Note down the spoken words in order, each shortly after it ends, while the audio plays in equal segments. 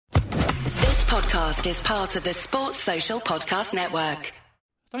podcast is part of the Sports Social Podcast Network.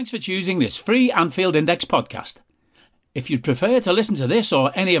 Thanks for choosing this free Anfield Index podcast. If you'd prefer to listen to this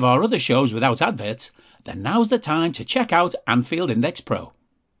or any of our other shows without adverts, then now's the time to check out Anfield Index Pro.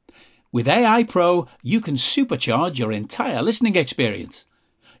 With AI Pro, you can supercharge your entire listening experience.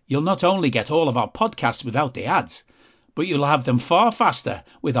 You'll not only get all of our podcasts without the ads, but you'll have them far faster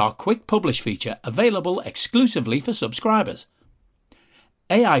with our Quick Publish feature available exclusively for subscribers.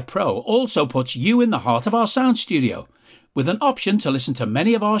 AI Pro also puts you in the heart of our sound studio, with an option to listen to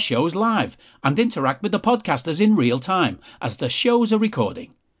many of our shows live and interact with the podcasters in real time as the shows are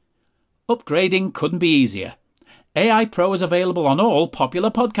recording. Upgrading couldn't be easier. AI Pro is available on all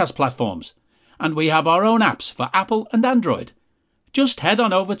popular podcast platforms, and we have our own apps for Apple and Android. Just head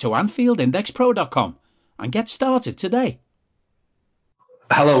on over to AnfieldIndexPro.com and get started today.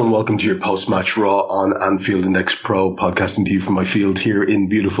 Hello and welcome to your post-match Raw on Anfield Index Pro, podcasting to you from my field here in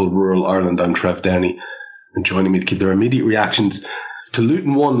beautiful rural Ireland. I'm Trev Downey, and joining me to give their immediate reactions to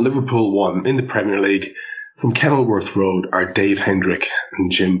Luton 1, Liverpool 1 in the Premier League from Kenilworth Road are Dave Hendrick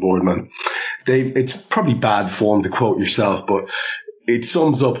and Jim Boardman. Dave, it's probably bad form to quote yourself, but it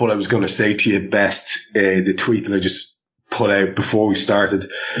sums up what I was going to say to you best, the tweet that I just put out before we started,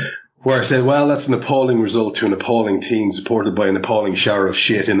 where I said, well, that's an appalling result to an appalling team supported by an appalling shower of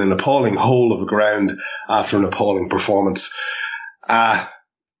shit in an appalling hole of a ground after an appalling performance.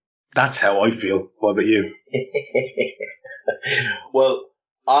 That's how I feel. What about you? Well,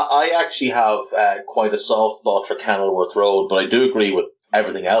 I actually have quite a soft spot for Kenilworth Road, but I do agree with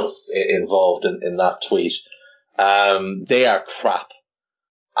everything else involved in that tweet. They are crap,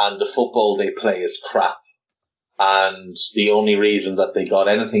 and the football they play is crap. And the only reason that they got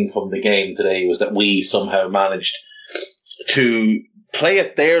anything from the game today was that we somehow managed to play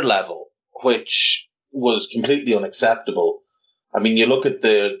at their level, which was completely unacceptable. I mean, you look at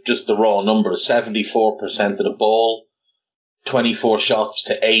the raw numbers, 74% of the ball, 24 shots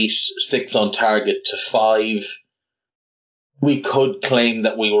to 8, 6 on target to 5. We could claim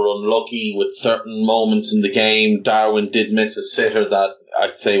that we were unlucky with certain moments in the game. Darwin did miss a sitter that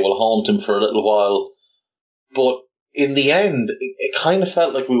I'd say will haunt him for a little while. But in the end, it kind of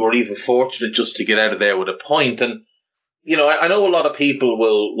felt like we were even fortunate just to get out of there with a point. And, you know, I know a lot of people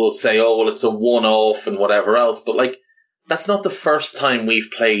will say, oh, well, it's a one-off and whatever else. But, like, that's not the first time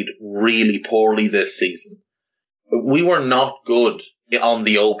we've played really poorly this season. We were not good on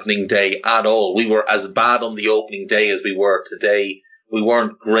the opening day at all. We were as bad on the opening day as we were today. We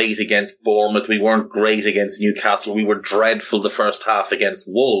weren't great against Bournemouth. We weren't great against Newcastle. We were dreadful the first half against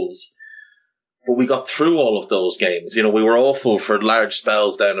Wolves. But we got through all of those games. You know, we were awful for large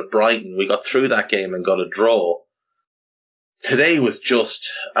spells down at Brighton. We got through that game and got a draw. Today was just,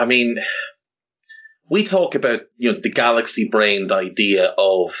 I mean, we talk about, you know, the galaxy-brained idea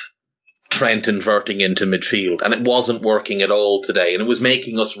of Trent inverting into midfield, and it wasn't working at all today. And it was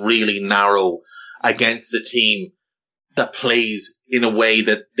making us really narrow against a team that plays in a way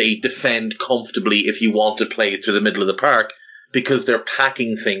that they defend comfortably if you want to play through the middle of the park, because they're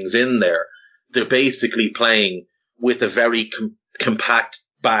packing things in there. They're basically playing with a very compact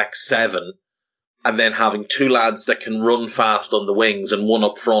back seven and then having two lads that can run fast on the wings and one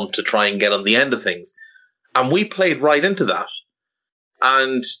up front to try and get on the end of things. And we played right into that.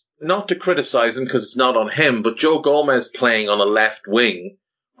 And not to criticise him because it's not on him, but Joe Gomez playing on a left wing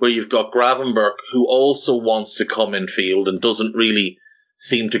where you've got Gravenberch who also wants to come in field and doesn't really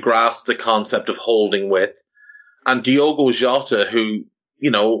seem to grasp the concept of holding width. And Diogo Jota, who,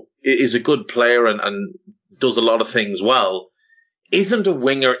 you know, is a good player and does a lot of things well, isn't a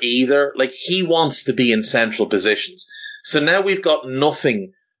winger either. Like, he wants to be in central positions. So now we've got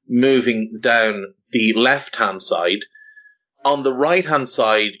nothing moving down the left-hand side. On the right-hand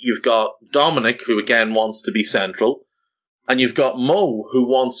side, you've got Dominic, who again wants to be central, and you've got Mo, who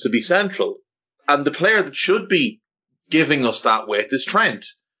wants to be central. And the player that should be giving us that width is Trent,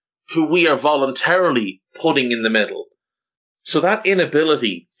 who we are voluntarily putting in the middle. So that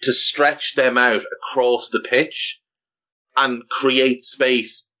inability to stretch them out across the pitch and create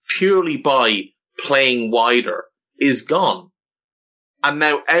space purely by playing wider is gone. And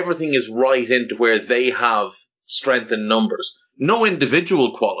now everything is right into where they have strength in numbers. No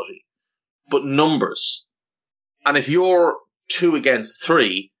individual quality, but numbers. And if you're 2 against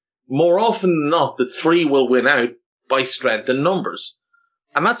 3, more often than not, the 3 will win out by strength in numbers.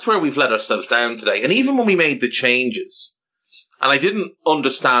 And that's where we've let ourselves down today. And even when we made the changes, and I didn't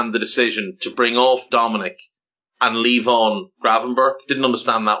understand the decision to bring off Dominic and leave on Gravenberch. Didn't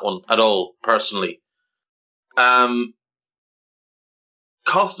understand that one at all, personally.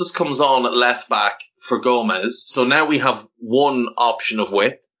 Costas comes on at left back for Gomez. So now we have one option of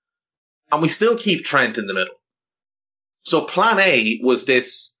width. and we still keep Trent in the middle. So plan A was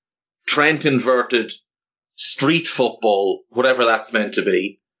this Trent inverted street football, whatever that's meant to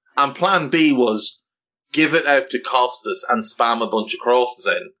be. And plan B was give it out to Costas and spam a bunch of crosses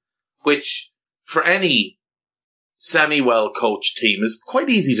in, which for any semi-well coached team is quite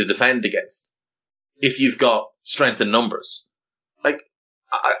easy to defend against if you've got strength in numbers. Like,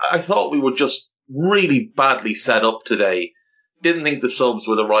 I thought we were just really badly set up today. Didn't think the subs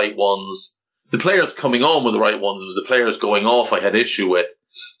were the right ones. The players coming on were the right ones. It was the players going off I had issue with.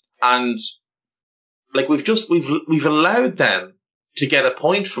 And like we've allowed them to get a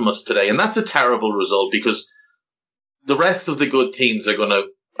point from us today. And that's a terrible result because the rest of the good teams are going to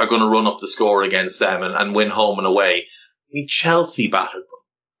run up the score against them and win home and away. I mean, Chelsea battered them.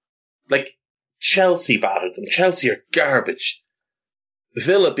 Like, Chelsea battered them. Chelsea are garbage.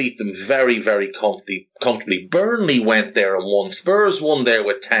 Villa beat them very, very comfortably. Burnley went there and won. Spurs won there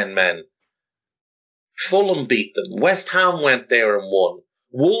with 10 men. Fulham beat them. West Ham went there and won.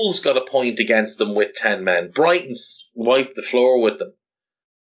 Wolves got a point against them with 10 men. Brighton wiped the floor with them.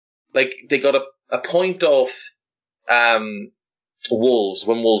 Like, they got a point off Wolves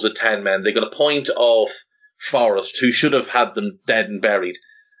when Wolves had 10 men. They got a point off Forest, who should have had them dead and buried.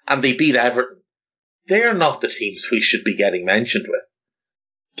 And they beat Everton. They're not the teams we should be getting mentioned with.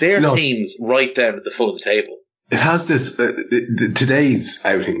 They're teams right down at the foot of the table. It has this, today's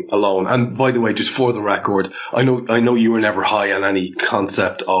outing alone. And by the way, just for the record, I know you were never high on any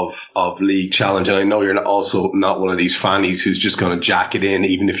concept of league challenge. And I know you're also not one of these fannies who's just going to jack it in,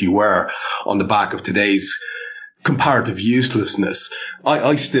 even if you were, on the back of today's comparative uselessness.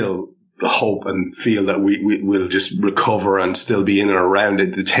 I still hope and feel that we will just recover and still be in and around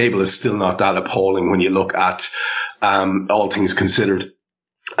it. The table is still not that appalling when you look at, all things considered.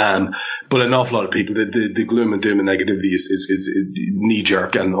 But an awful lot of people, the gloom and doom and negativity is knee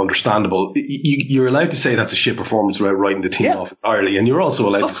jerk and understandable. You're allowed to say that's a shit performance without writing the team off entirely. And you're also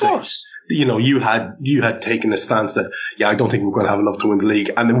allowed to say, you had taken a stance that, I don't think we're going to have enough to win the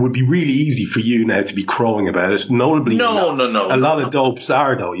league. And it would be really easy for you now to be crowing about it. Notably, no. A lot of dopes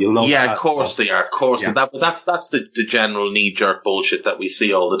are, though. You'll know. Yeah, of course they are. Of course. Yeah. But that's the general knee jerk bullshit that we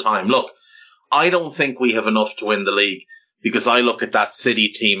see all the time. Look, I don't think we have enough to win the league, because I look at that City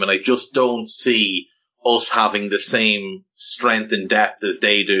team and I just don't see us having the same strength and depth as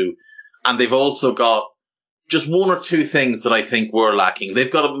they do. And they've also got just one or two things that I think we're lacking. They've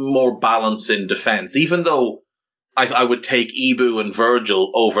got a more balance in defence, even though I would take Ibu and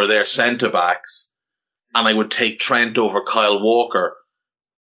Virgil over their centre-backs, and I would take Trent over Kyle Walker.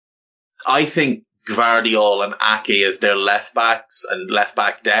 I think Gvardiol and Ake as their left-backs and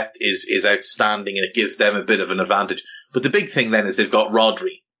left-back depth is outstanding, and it gives them a bit of an advantage. But the big thing then is they've got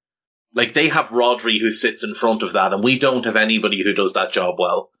Rodri. Like, they have Rodri who sits in front of that, and we don't have anybody who does that job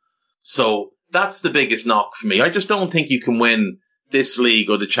well. So that's the biggest knock for me. I just don't think you can win this league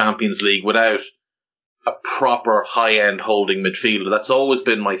or the Champions League without a proper high-end holding midfielder. That's always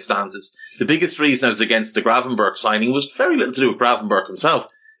been my stance. It's the biggest reason I was against the Gravenberch signing was very little to do with Gravenberch himself.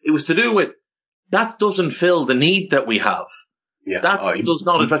 It was to do with that doesn't fill the need that we have. Yeah, that does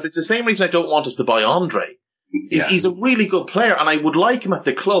not address. It's the same reason I don't want us to buy Andre. He's a really good player, and I would like him at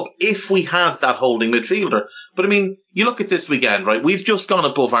the club if we had that holding midfielder. But I mean, you look at this weekend, right? We've just gone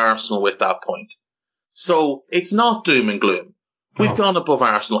above Arsenal with that point. So it's not doom and gloom. We've gone above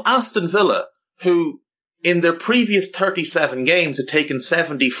Arsenal. Aston Villa, who in their previous 37 games had taken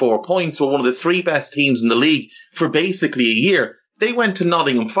 74 points, were one of the three best teams in the league for basically a year. They went to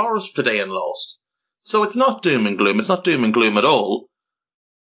Nottingham Forest today and lost. So it's not doom and gloom. It's not doom and gloom at all.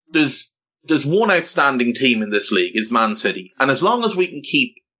 There's one outstanding team in this league, is Man City. And as long as we can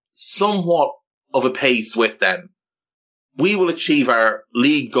keep somewhat of a pace with them, we will achieve our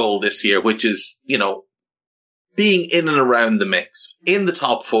league goal this year, which is, being in and around the mix, in the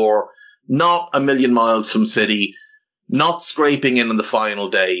top four, not a million miles from City, not scraping in on the final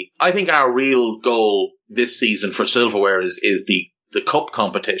day. I think our real goal this season for silverware is the cup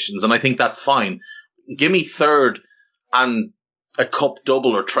competitions, and I think that's fine. Give me third and a cup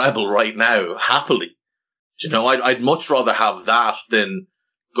double or treble right now, happily. I'd much rather have that than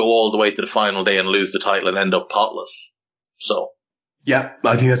go all the way to the final day and lose the title and end up potless. So. Yeah,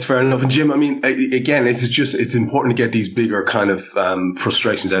 I think that's fair enough. And Jim, I mean, again, it's important to get these bigger kind of,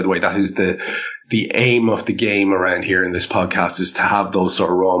 frustrations out of the way. That is the aim of the game around here in this podcast, is to have those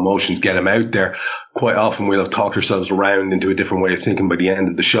sort of raw emotions, get them out there. Quite often we'll have talked ourselves around into a different way of thinking by the end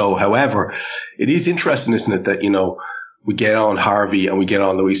of the show. However, it is interesting, isn't it, that, we get on Harvey and we get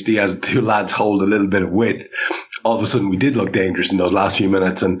on Luis Diaz, the two lads hold a little bit of width. All of a sudden we did look dangerous in those last few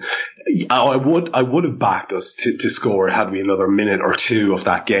minutes, and I would have backed us to score had we another minute or two of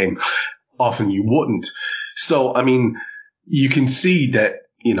that game. often you wouldn't. So, I mean, you can see that,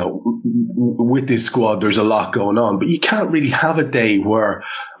 you know, with this squad, there's a lot going on, but you can't really have a day where,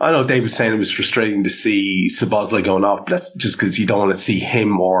 I know Dave was saying it was frustrating to see Szoboszlai going off, but that's just because you don't want to see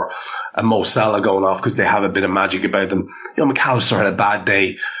him or Mo Salah going off because they have a bit of magic about them. You know, McAllister had a bad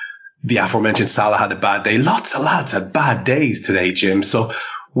day. The aforementioned Salah had a bad day. Lots of lads had bad days today, Jim. So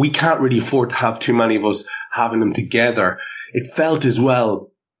we can't really afford to have too many of us having them together. It felt as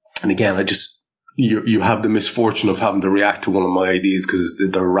well, and again, you have the misfortune of having to react to one of my ideas because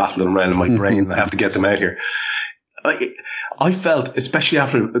they're rattling around in my brain and I have to get them out here. I felt, especially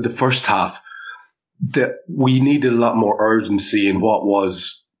after the first half, that we needed a lot more urgency in what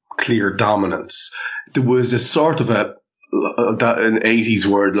was clear dominance. There was a sort of that an 80s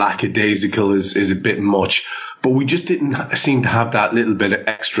word, lackadaisical is a bit much, but we just didn't seem to have that little bit of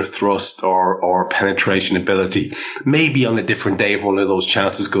extra thrust or penetration ability. Maybe on a different day, if one of those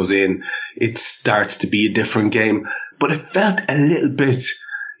chances goes in, it starts to be a different game, but it felt a little bit,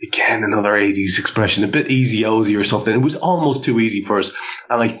 again, another 80s expression, a bit easy-ozy or something. It was almost too easy for us.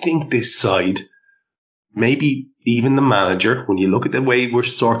 And I think this side, maybe even the manager, when you look at the way we're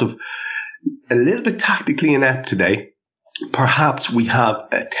sort of a little bit tactically inept today, perhaps we have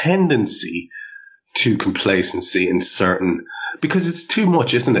a tendency to complacency in certain, because it's too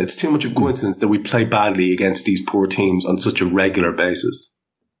much, isn't it? It's too much of a coincidence that we play badly against these poor teams on such a regular basis.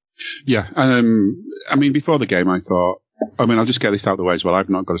 Yeah. I mean, before the game, I'll just get this out of the way as well. I've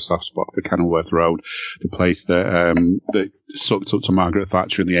not got a soft spot for Kenilworth Road, the place that sucked up to Margaret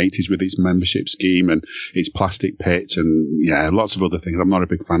Thatcher in the 80s with its membership scheme and its plastic pitch and, yeah, lots of other things. I'm not a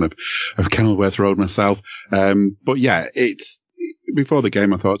big fan of Kenilworth Road myself. But yeah, before the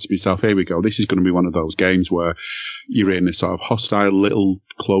game, I thought to myself, here we go. This is going to be one of those games where you're in a sort of hostile, little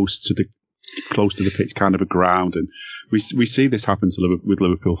close to the pitch kind of a ground. And we see this happen with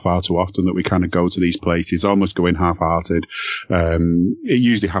Liverpool far too often, that we kind of go to these places almost going half-hearted. It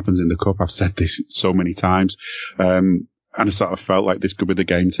usually happens in the Cup. I've said this so many times. And I sort of felt like this could be the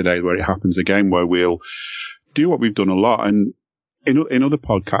game today where it happens again, where we'll do what we've done a lot. And in other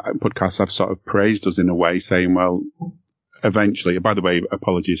podcasts, I've sort of praised us in a way, saying, well, eventually, by the way,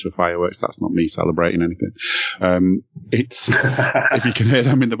 apologies for fireworks. That's not me celebrating anything. It's, if you can hear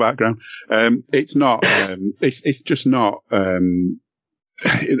them in the background, it's not, it's just not, the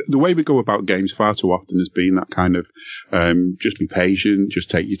way we go about games far too often has been that kind of, just be patient,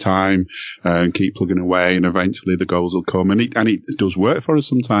 just take your time, and keep plugging away, and eventually the goals will come. And it does work for us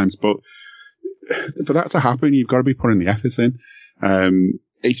sometimes, but for that to happen, you've got to be putting the effort in.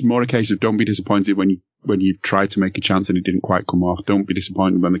 It's more a case of don't be disappointed when you try to make a chance and it didn't quite come off. Don't be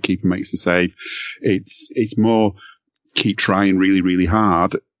disappointed when the keeper makes the save. It's more keep trying really, really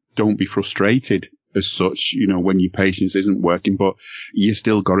hard. Don't be frustrated as such, you know, when your patience isn't working, but you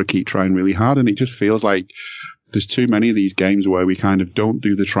still got to keep trying really hard. And it just feels like there's too many of these games where we kind of don't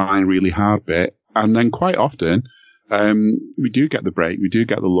do the trying really hard bit. And then quite often, we do get the break. We do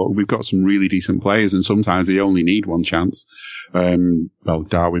get the luck. We've got some really decent players, and sometimes they only need one chance. Well,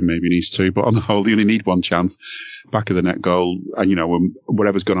 Darwin maybe needs two, but on the whole, they only need one chance. Back of the net goal, and, you know,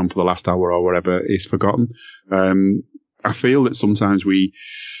 whatever's gone on for the last hour or whatever is forgotten. I feel that sometimes we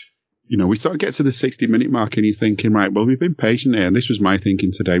sort of get to the 60-minute mark and you're thinking, right, well, we've been patient here. And this was my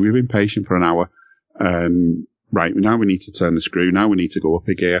thinking today. We've been patient for an hour. Right, now we need to turn the screw. Now we need to go up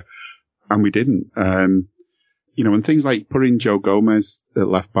a gear. And we didn't. You know, and things like putting Joe Gomez at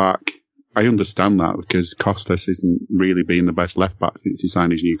left back, I understand that because Costas isn't really being the best left back since he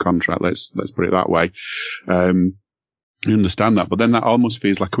signed his new contract. Let's put it that way. I understand that, but then that almost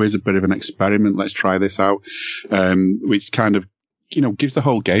feels like here's a bit of an experiment. Let's try this out, which kind of, you know, gives the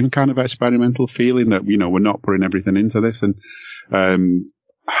whole game kind of experimental feeling that, you know, we're not putting everything into this. And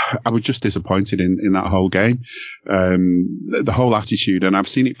I was just disappointed in that whole game, the whole attitude, and I've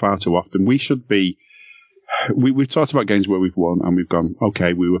seen it far too often. We should be. We've talked about games where we've won and we've gone,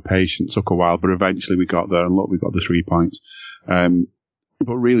 okay, we were patient, took a while, but eventually we got there and look, we got the 3 points.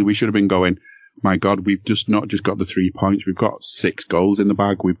 But really we should have been going, my God, we've just not just got the 3 points. We've got 6 goals in the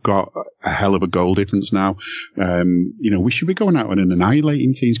bag. We've got a hell of a goal difference now. You know, we should be going out and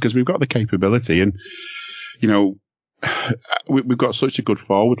annihilating teams because we've got the capability and, you know, we've got such a good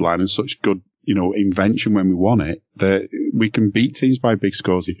forward line and such good, you know, invention when we want it that we can beat teams by big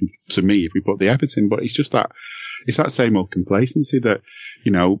scores if we put the effort in. But it's just that, it's that same old complacency that,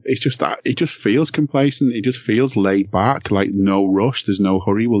 you know, it's just that it just feels complacent. It just feels laid back, like no rush. There's no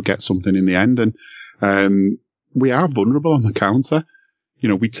hurry. We'll get something in the end. And, we are vulnerable on the counter. You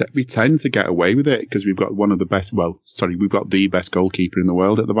know, we tend to get away with it because we've got we've got the best goalkeeper in the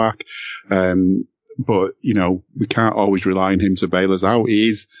world at the back. But, you know, we can't always rely on him to bail us out.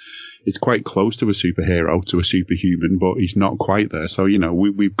 it's quite close to a superhero, to a superhuman, but he's not quite there. So, you know,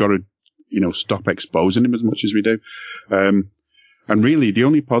 we've got to, you know, stop exposing him as much as we do. And really, the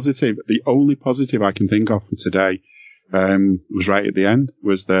only positive I can think of for today, was right at the end,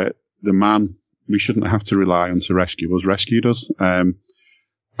 was that the man we shouldn't have to rely on to rescue us rescued us.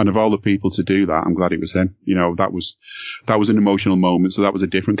 And of all the people to do that, I'm glad it was him. You know, that was an emotional moment. So that was a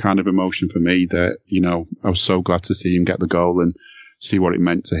different kind of emotion for me that, you know, I was so glad to see him get the goal and see what it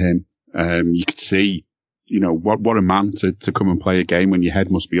meant to him. You could see, you know, what a man to come and play a game when your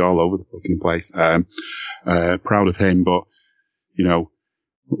head must be all over the fucking place. Proud of him, but, you know,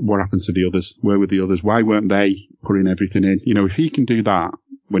 what happened to the others? Where were the others? Why weren't they putting everything in? You know, if he can do that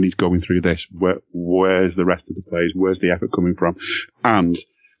when he's going through this, where's the rest of the players? Where's the effort coming from? And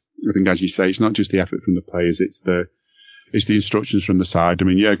I think, as you say, it's not just the effort from the players, it's the instructions from the side. I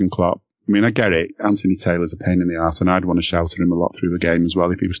mean, Jurgen Klopp, I mean, I get it. Anthony Taylor's a pain in the arse, and I'd want to shout at him a lot through the game as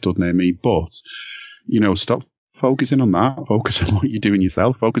well if he was stood near me. But, you know, stop focusing on that. Focus on what you're doing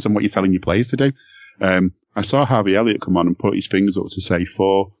yourself. Focus on what you're telling your players to do. I saw Harvey Elliott come on and put his fingers up to say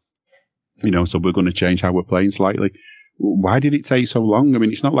 4, you know, so we're going to change how we're playing slightly. Why did it take so long? I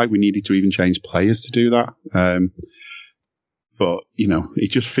mean, it's not like we needed to even change players to do that. But, you know,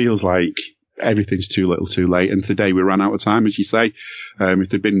 it just feels like everything's too little too late. And today we ran out of time, as you say. If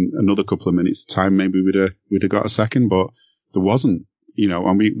there'd been another couple of minutes of time, maybe we'd have got a second, but there wasn't, you know,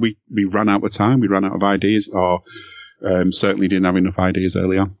 and we ran out of time. We ran out of ideas, or certainly didn't have enough ideas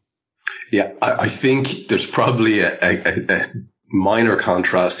early on. Yeah, I think there's probably a minor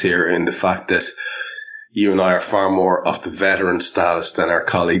contrast here in the fact that you and I are far more of the veteran status than our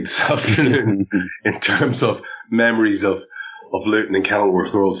colleagues this afternoon in terms of memories of Luton and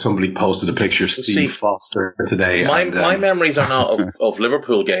Kenilworth Road. Somebody posted a picture of Steve Foster today. My memories are not of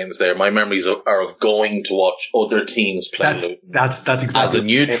Liverpool games there. My memories are of going to watch other teams play Luton. That's exactly as a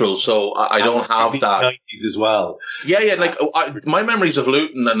neutral, so I don't have that. 90s as well. Yeah, like my memories of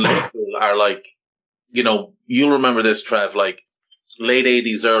Luton and Liverpool are like, you know, you'll remember this, Trev, like late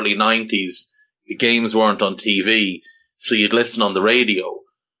 80s, early 90s, the games weren't on TV, so you'd listen on the radio.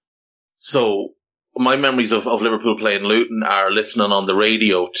 So my memories of Liverpool playing Luton are listening on the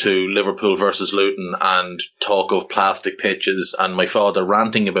radio to Liverpool versus Luton and talk of plastic pitches, and my father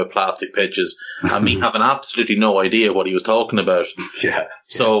ranting about plastic pitches and me having absolutely no idea what he was talking about. Yeah.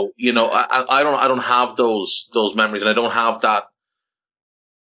 So, you know, I don't have those memories, and I don't have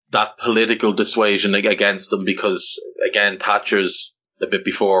that political dissuasion against them because, again, Thatcher's a bit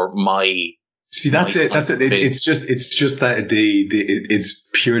before my. See, that's it. It's just that it's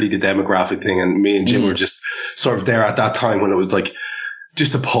purely the demographic thing. And me and Jim were just sort of there at that time when it was like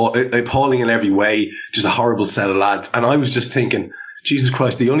just appalling in every way, just a horrible set of lads. And I was just thinking, Jesus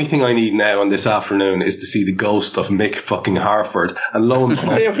Christ, the only thing I need now on this afternoon is to see the ghost of Mick fucking Harford. And lo and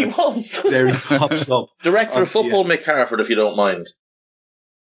behold, there he was. There he pops up. Director of football, Mick Harford, if you don't mind.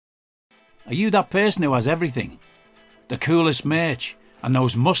 Are you that person who has everything? The coolest merch and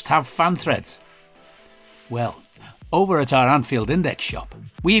those must-have fan threads? Well, over at our Anfield Index shop,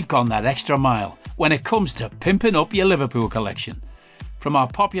 we've gone that extra mile when it comes to pimping up your Liverpool collection. From our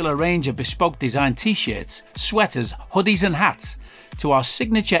popular range of bespoke design t-shirts, sweaters, hoodies and hats, to our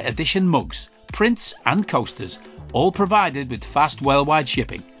signature edition mugs, prints and coasters, all provided with fast worldwide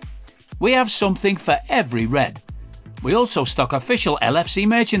shipping. We have something for every red. We also stock official LFC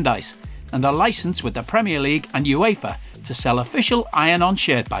merchandise and are licensed with the Premier League and UEFA to sell official iron-on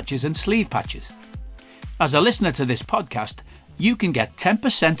shirt badges and sleeve patches. As a listener to this podcast, you can get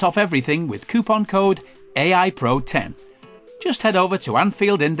 10% off everything with coupon code AIPRO10. Just head over to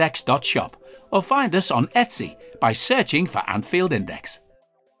AnfieldIndex.shop or find us on Etsy by searching for Anfield Index.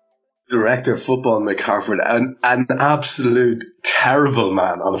 Director of football, Mick Harford, an absolute terrible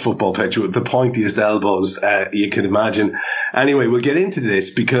man on a football pitch with the pointiest elbows you can imagine. Anyway, we'll get into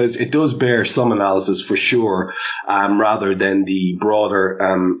this because it does bear some analysis for sure, rather than the broader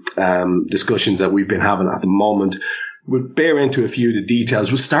discussions that we've been having at the moment. We'll bear into a few of the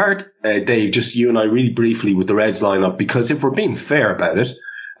details. We'll start, Dave, just you and I really briefly with the Reds lineup, because if we're being fair about it,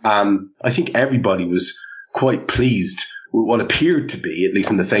 I think everybody was quite pleased with what appeared to be, at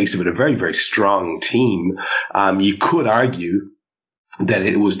least in the face of it, a very, very strong team. You could argue that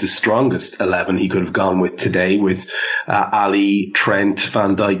it was the strongest 11 he could have gone with today, with Ali, Trent,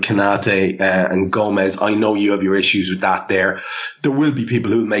 Van Dijk, Konate, and Gomez. I know you have your issues with that there. There will be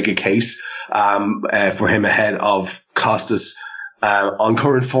people who will make a case for him ahead of Costas on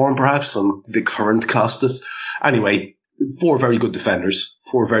current form, perhaps, on the current Costas. Anyway, 4 very good defenders,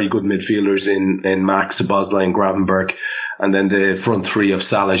 4 very good midfielders in Max, Szoboszlai and Gravenberch, and then the front 3 of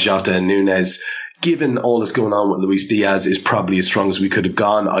Salah, Jota and Nunez given all that's going on with Luis Diaz, is probably as strong as we could have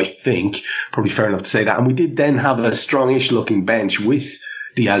gone, I think. Probably fair enough to say that. And we did then have a strongish looking bench with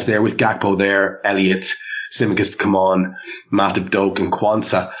Diaz there, with Gakpo there, Elliott, Tsimikas to come on, Matip, Doak and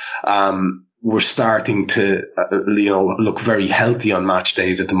Kwanzaa. We're starting to, look very healthy on match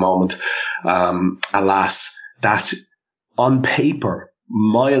days at the moment. Alas, that on paper,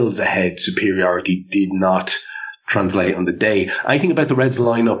 miles ahead superiority did not translate on the day. Anything about the Reds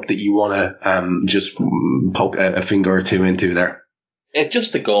lineup that you want to just poke a finger or two into there? It's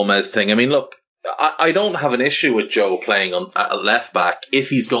just the Gomez thing. I mean, look, I don't have an issue with Joe playing on a left back if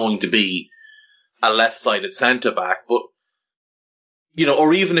he's going to be a left-sided centre back, but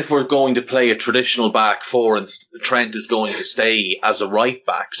or even if we're going to play a traditional back four and Trent is going to stay as a right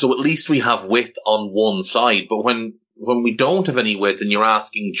back, so at least we have width on one side. But when we don't have any width and you're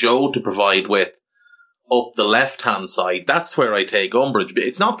asking Joe to provide width up the left-hand side, that's where I take umbrage.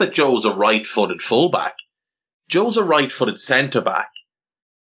 It's not that Joe's a right-footed fullback. Joe's a right-footed centre-back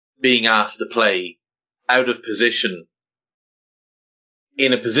being asked to play out of position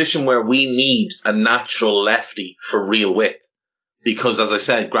in a position where we need a natural lefty for real width. Because, as I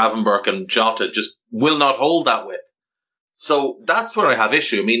said, Gravenberch and Jota just will not hold that width. So that's where I have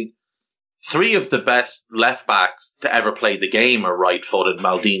issue. I mean, 3 of the best left-backs to ever play the game are right-footed: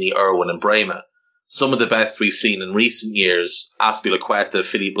 Maldini, Irwin and Brema. Some of the best we've seen in recent years, Azpilicueta,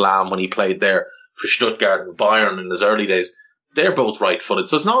 Philippe Lahm when he played there for Stuttgart and Bayern in his early days, they're both right-footed.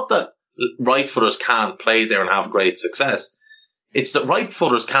 So it's not that right-footers can't play there and have great success. It's that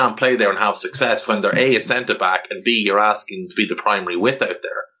right-footers can't play there and have success when they're A, a centre-back, and B, you're asking to be the primary width out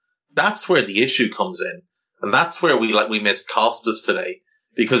there. That's where the issue comes in. And that's where we missed Costas today.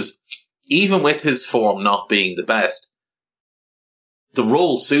 Because even with his form not being the best, the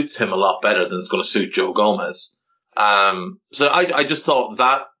role suits him a lot better than it's going to suit Joe Gomez. So I just thought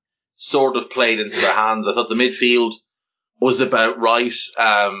that sort of played into their hands. I thought the midfield was about right,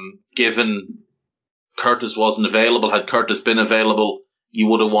 given Curtis wasn't available. Had Curtis been available, you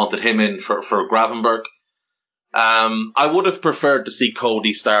would have wanted him in for Gravenberch. I would have preferred to see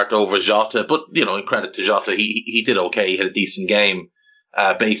Cody start over Jota, but, in credit to Jota, he did okay. He had a decent game,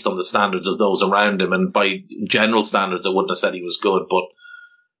 based on the standards of those around him. And by general standards, I wouldn't have said he was good, but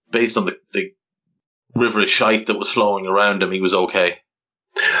based on the river of shite that was flowing around him, he was okay.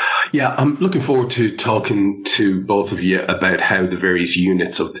 Yeah, I'm looking forward to talking to both of you about how the various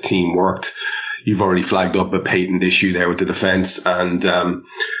units of the team worked. You've already flagged up a patent issue there with the defence and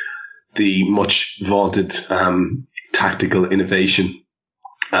the much vaunted tactical innovation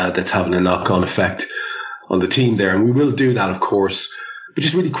that's having a knock-on effect on the team there. And we will do that, of course. But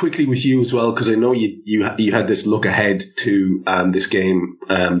just really quickly with you as well, because I know you had this look ahead to this game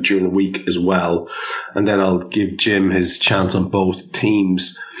during the week as well. And then I'll give Jim his chance on both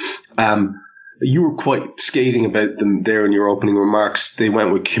teams. You were quite scathing about them there in your opening remarks. They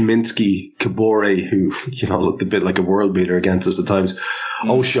went with Kaminski, Kabore, who, looked a bit like a world beater against us at times.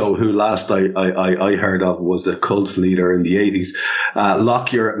 Osho, who last I heard of was a cult leader in the 80s.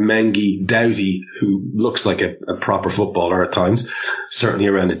 Lockyer, Mengi, Doughty, who looks like a proper footballer at times, certainly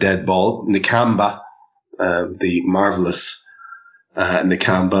around a dead ball. Nakamba, the marvellous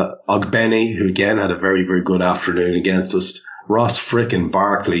Nakamba. Ogbene, who again had a very, very good afternoon against us. Ross Frick and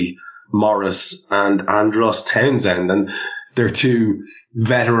Barkley, Morris and Andros Townsend, and they're 2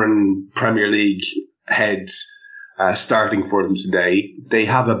 veteran Premier League heads starting for them today. They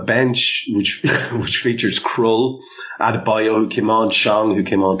have a bench which features Krull, Adebayo who came on, Chong who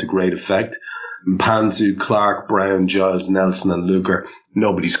came on to great effect, Mpanzu, Clark, Brown, Giles, Nelson and Luker.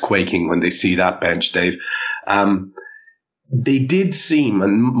 Nobody's quaking when they see that bench, Dave. They did seem,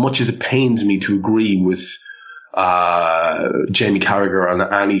 and much as it pains me to agree with Jamie Carragher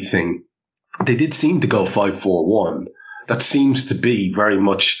on anything, they did seem to go 5-4-1. That seems to be very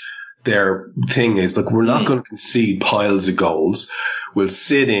much their thing, is like, we're not going to concede piles of goals. We'll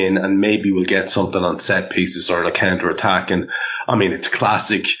sit in and maybe we'll get something on set pieces or a counter attack. And I mean, it's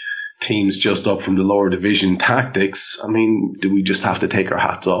classic teams just up from the lower division tactics. I mean, do we just have to take our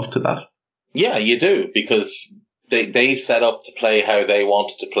hats off to that? Yeah, you do, because they set up to play how they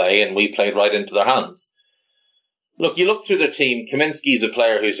wanted to play and we played right into their hands. Look, you look through their team. Kaminski's a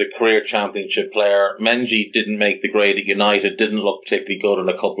player who's a career championship player. Mengi didn't make the grade at United, didn't look particularly good on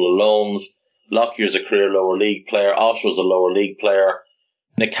a couple of loans. Lockyer's a career lower league player. Osho's a lower league player.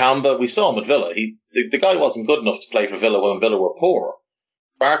 Nakamba, we saw him at Villa. The guy wasn't good enough to play for Villa when Villa were poor.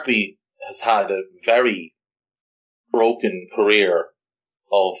 Barkley has had a very broken career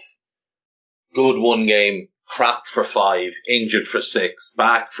of good 1 game, crap for 5, injured for 6,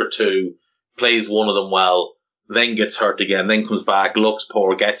 back for 2, plays one of them well, then gets hurt again, then comes back, looks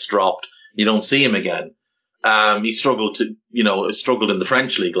poor, gets dropped, You don't see him again. He struggled in the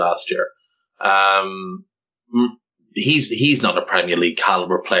French league last year. He's not a Premier League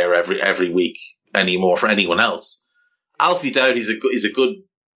caliber player every week anymore for anyone else. Alfie Dowd, he's a good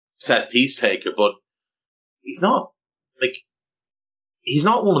set piece taker, but he's not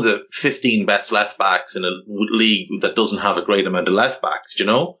one of the 15 best left backs in a league that doesn't have a great amount of left backs, you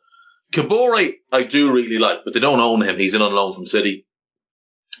know? Kabore, I do really like, but they don't own him. He's in on loan from City.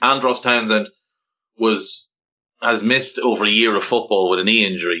 Andros Townsend has missed over a year of football with a knee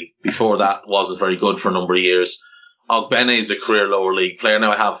injury. Before that, wasn't very good for a number of years. Ogbene is a career lower league player.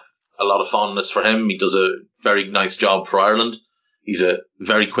 Now I have a lot of fondness for him. He does a very nice job for Ireland. He's a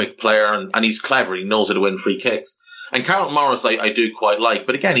very quick player and he's clever. He knows how to win free kicks. And Carlton Morris I do quite like.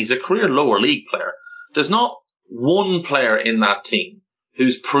 But again, he's a career lower league player. There's not one player in that team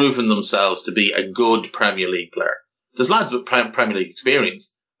who's proven themselves to be a good Premier League player. There's lads with Premier League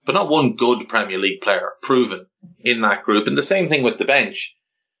experience, but not one good Premier League player proven in that group. And the same thing with the bench.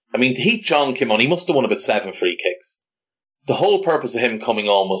 I mean, Tahith John came on, he must have won about 7 free kicks. The whole purpose of him coming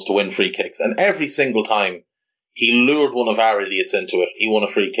on was to win free kicks. And every single time he lured one of our idiots into it, he won a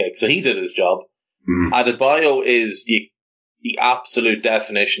free kick. So he did his job. Adebayo is the absolute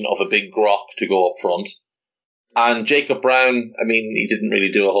definition of a big grok to go up front. And Jacob Brown, I mean, he didn't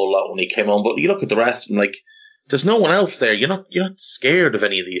really do a whole lot when he came on, but you look at the rest and like, there's no one else there. You're not scared of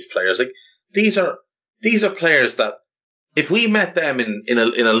any of these players. Like, these are players that if we met them in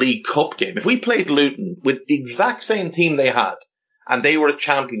a League Cup game, if we played Luton with the exact same team they had, and they were a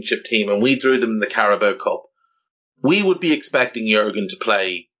championship team and we drew them in the Carabao Cup, we would be expecting Jurgen to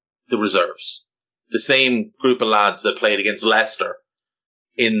play the reserves. The same group of lads that played against Leicester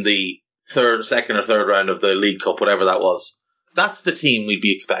in the second or third round of the League Cup, whatever that was. That's the team we'd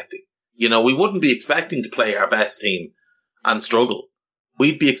be expecting. You know, we wouldn't be expecting to play our best team and struggle.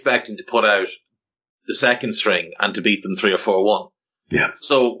 We'd be expecting to put out the second string and to beat them 3 or 4-1. Yeah.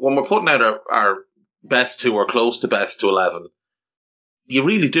 So when we're putting out our best 2 or close to best to 11, you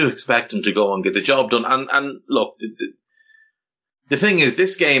really do expect them to go and get the job done. And look, the thing is,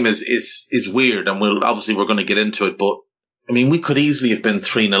 this game is weird, and we're going to get into it, but I mean, we could easily have been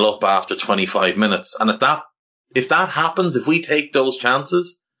 3-0 up after 25 minutes. And if that happens, if we take those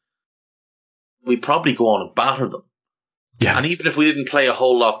chances, we'd probably go on and batter them. Yeah. And even if we didn't play a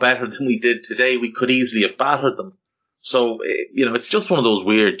whole lot better than we did today, we could easily have battered them. So, you know, it's just one of those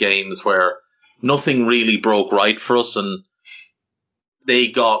weird games where nothing really broke right for us, and they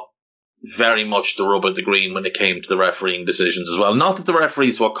got very much the rub of the green when it came to the refereeing decisions as well. Not that the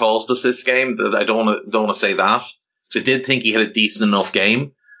referee's what caused us this game. I don't want to say that. So I did think he had a decent enough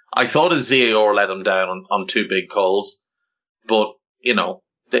game. I thought his VAR let him down on 2 big calls. But, you know,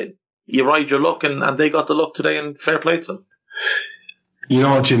 you ride your luck, and they got the luck today, and fair play to them. You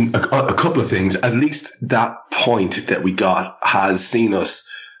know, Jim, a couple of things. At least that point that we got has seen us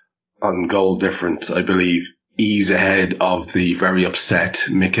on goal difference, I believe, ease ahead of the very upset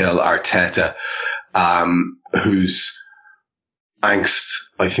Mikel Arteta, whose angst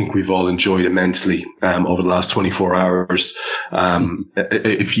I think we've all enjoyed immensely over the last 24 hours.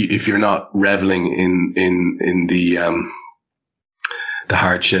 If you're not reveling in the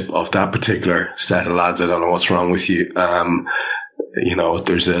hardship of that particular set of lads, I don't know what's wrong with you. You know,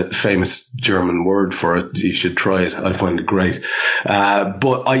 there's a famous German word for it. You should try it. I find it great.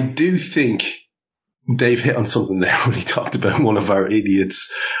 But I do think Dave hit on something there when he talked about one of our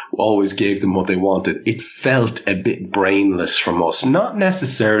idiots who always gave them what they wanted. It felt a bit brainless from us, not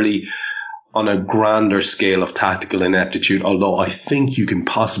necessarily on a grander scale of tactical ineptitude, although I think you can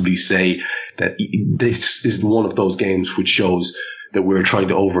possibly say that this is one of those games which shows that we're trying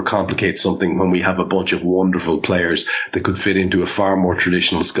to overcomplicate something when we have a bunch of wonderful players that could fit into a far more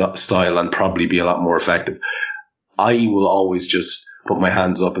traditional style and probably be a lot more effective. I will always just put my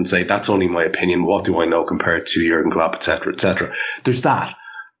hands up and say, that's only my opinion. What do I know compared to Jurgen Klopp, etc., etc. There's that.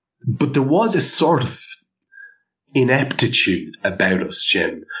 But there was a sort of ineptitude about us,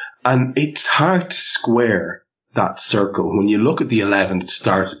 Jim. And it's hard to square that circle. When you look at the 11 that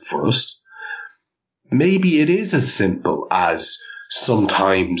started for us, maybe it is as simple as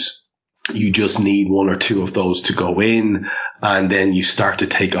sometimes you just need 1 or 2 of those to go in, and then you start to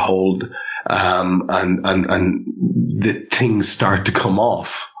take a hold, and the things start to come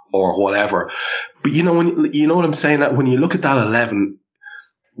off or whatever. But you know what I'm saying? That when you look at that 11,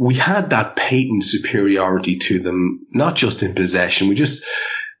 we had that patent superiority to them, not just in possession. We just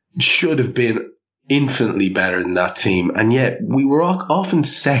should have been infinitely better than that team, and yet we were often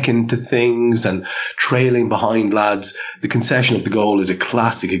second to things and trailing behind lads. The concession of the goal is a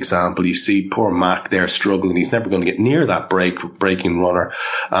classic example. You see poor Mac there struggling. He's never going to get near that breaking runner.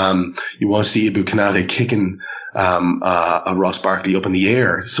 You want to see Ibou Konate kicking Ross Barkley up in the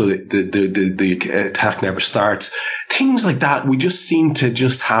air so that the attack never starts. Things like that. We just seem to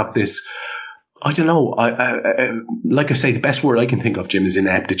just have this, I don't know. Like I say, the best word I can think of, Jim, is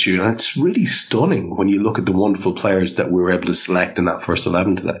ineptitude. And it's really stunning when you look at the wonderful players that we were able to select in that first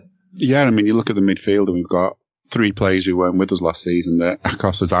 11 today. Yeah, I mean, you look at the midfield and we've got 3 players who weren't with us last season that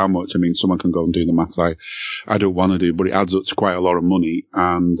cost us how much? I mean, someone can go and do the maths. I don't want to do, but it adds up to quite a lot of money.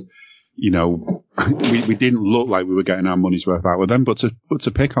 And, you know, we didn't look like we were getting our money's worth out with them, but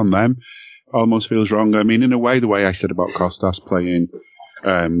to pick on them almost feels wrong. I mean, in a way, the way I said about Costas playing,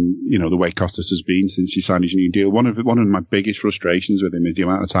 you know, the way Costas has been since he signed his new deal. One of my biggest frustrations with him is the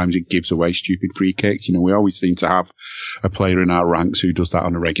amount of times he gives away stupid free kicks. You know, we always seem to have a player in our ranks who does that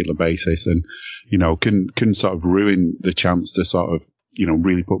on a regular basis and, you know, can sort of ruin the chance to sort of, you know,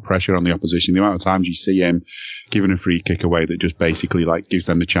 really put pressure on the opposition. The amount of times you see him giving a free kick away that just basically like gives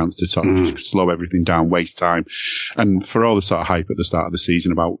them the chance to sort of just slow everything down, waste time. And for all the sort of hype at the start of the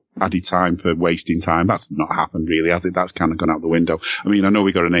season about added time for wasting time, that's not happened really, has it? That's kind of gone out the window. I mean, I know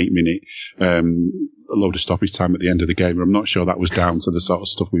we got an 8-minute, a load of stoppage time at the end of the game, but I'm not sure that was down to the sort of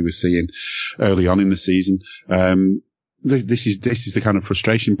stuff we were seeing early on in the season. This is the kind of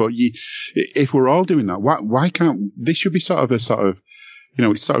frustration, but if we're all doing that, why can't, this should be sort of, you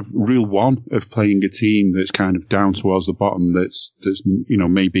know, it's sort of rule one of playing a team that's kind of down towards the bottom, that's, you know,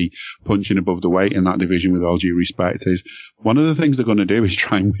 maybe punching above the weight in that division with all due respect, is one of the things they're going to do is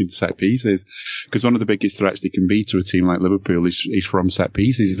try and win set pieces. Because one of the biggest threats they can be to a team like Liverpool is from set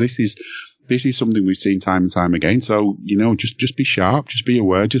pieces. This is something we've seen time and time again. So, you know, just be sharp, just be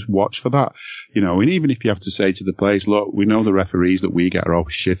aware, just watch for that. You know, and even if you have to say to the players, look, we know the referees that we get are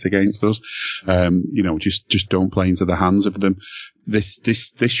always shit against us. You know, just don't play into the hands of them. This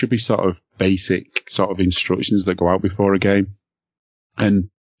should be sort of basic sort of instructions that go out before a game. And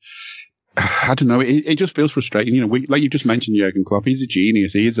I don't know, it just feels frustrating. You know, like you just mentioned, Jurgen Klopp, he's a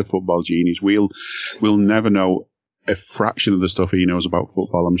genius. He is a football genius. We'll never know a fraction of the stuff he knows about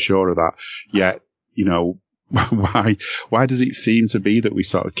football, I'm sure of that. Yet, you know, why does it seem to be that we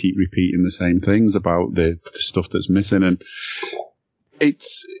sort of keep repeating the same things about the stuff that's missing? And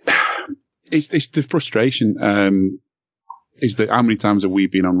it's the frustration, is that how many times have we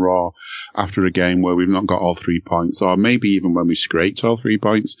been on Raw after a game where we've not got all 3 points, or maybe even when we scraped all 3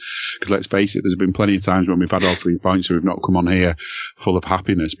 points? Because let's face it, there's been plenty of times when we've had all 3 points and we've not come on here full of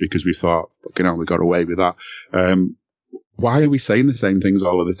happiness because we thought, fucking hell, we got away with that. Why are we saying the same things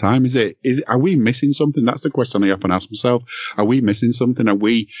all of the time? Are we missing something? That's the question I often ask myself. Are we missing something? Are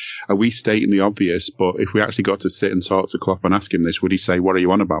we stating the obvious? But if we actually got to sit and talk to Klopp and ask him this, would he say, what are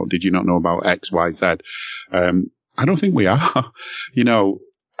you on about? Did you not know about X, Y, Z? I don't think we are. You know,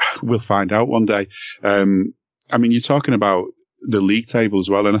 we'll find out one day. I mean, you're talking about the league table as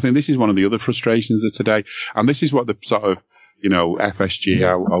well, and I think this is one of the other frustrations of today. And this is what the sort of, you know,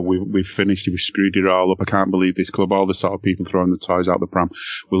 FSG, we've finished, we've screwed it all up. I can't believe this club. All the sort of people throwing the toys out the pram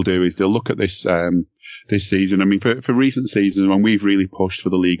will do is they'll look at this this season. I mean, for recent seasons when we've really pushed for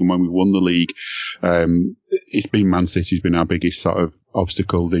the league and when we won the league, it's been Man City's been our biggest sort of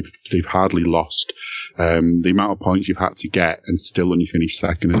obstacle. They've hardly lost. The amount of points you've had to get and still only finish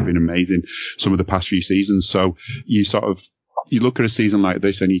second has been amazing some of the past few seasons. So you look at a season like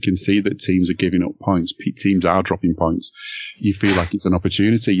this and you can see that teams are giving up points. Teams are dropping points. You feel like it's an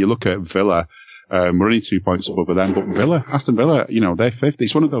opportunity. You look at Villa, we're only 2 points above them, but Aston Villa, you know, they're fifth.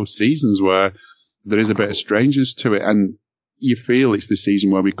 It's one of those seasons where there is a bit of strangeness to it, and you feel it's the season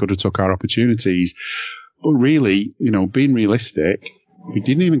where we could have took our opportunities. But really, you know, being realistic, we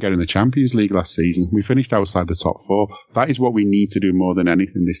didn't even get in the Champions League last season. We finished outside the top 4. That is what we need to do more than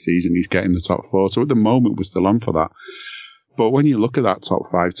anything this season, is get in the top 4. So at the moment, we're still on for that. But when you look at that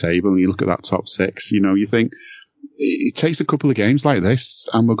top 5 table and you look at that top 6, you know, you think it takes a couple of games like this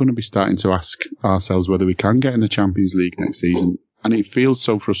and we're going to be starting to ask ourselves whether we can get in the Champions League next season. And it feels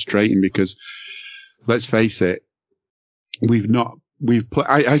so frustrating because, let's face it, I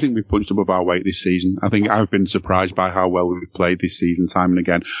think we've punched above our weight this season. I think I've been surprised by how well we've played this season time and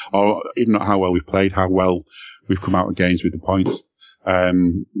again, or even not how well we've played, how well we've come out of games with the points.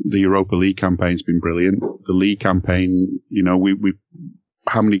 The Europa League campaign's been brilliant. The league campaign, you know,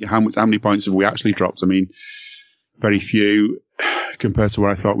 how many points have we actually dropped? I mean, very few compared to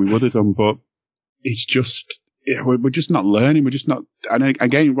what I thought we would have done, but it's just, we're just not learning. We're just not. And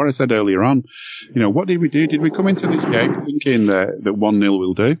again, what I said earlier on, you know, what did we do? Did we come into this game thinking that 1-0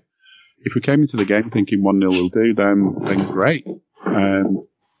 will do? if we came into the game thinking 1-0 will do, then great.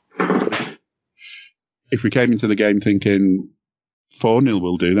 If we came into the game thinking 4-0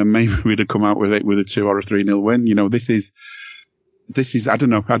 will do, then maybe we'd have come out with a 2 or a 3-0 win. You know, this is, I don't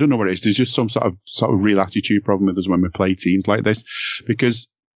know what it is. There's just some sort of real attitude problem with us when we play teams like this, because,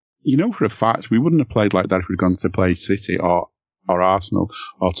 you know, for a fact, we wouldn't have played like that if we'd gone to play City or Arsenal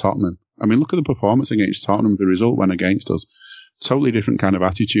or Tottenham. I mean, look at the performance against Tottenham. The result went against us. Totally different kind of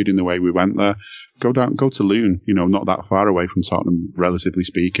attitude in the way we went there. Go to Lune, you know, not that far away from Tottenham, relatively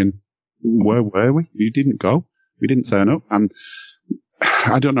speaking. Where were we? We didn't go. We didn't turn up. And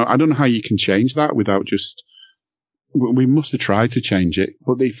I don't know how you can change that without just, we must have tried to change it,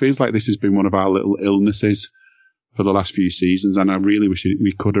 but it feels like this has been one of our little illnesses for the last few seasons, and I really wish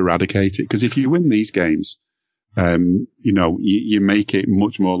we could eradicate it, because if you win these games, you know, you make it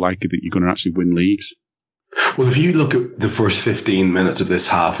much more likely that you're going to actually win leagues. Well, if you look at the first 15 minutes of this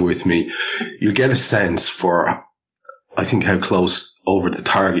half with me, you'll get a sense for, I think, how close over the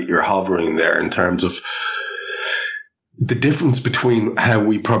target you're hovering there in terms of the difference between how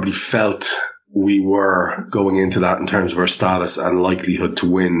we probably felt we were going into that in terms of our status and likelihood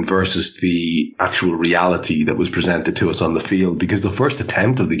to win versus the actual reality that was presented to us on the field. Because the first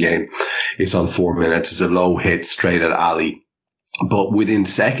attempt of the game is on 4 minutes. It's a low hit straight at Ali. But within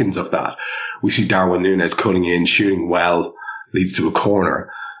seconds of that, we see Darwin Núñez cutting in, shooting well, leads to a corner,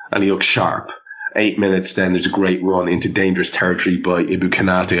 and he looks sharp. 8 minutes, then there's a great run into dangerous territory by Ibou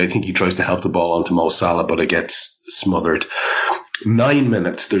Konaté. I think he tries to help the ball onto Mo Salah, but it gets smothered. 9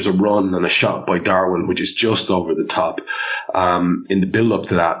 minutes, there's a run and a shot by Darwin, which is just over the top. In the build-up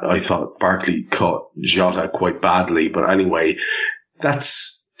to that, I thought Barkley caught Jota quite badly. But anyway,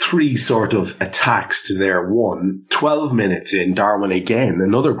 that's 3 sort of attacks to their 1. 12 minutes in, Darwin again,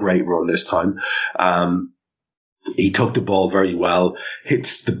 another great run this time. He took the ball very well,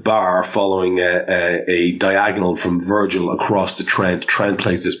 hits the bar following a diagonal from Virgil across to Trent. Trent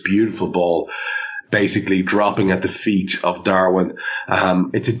plays this beautiful ball, basically dropping at the feet of Darwin.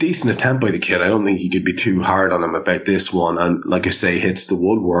 It's a decent attempt by the kid. I don't think you could be too hard on him about this one. And like I say, hits the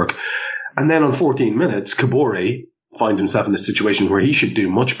woodwork. And then on 14 minutes, Kabore finds himself in a situation where he should do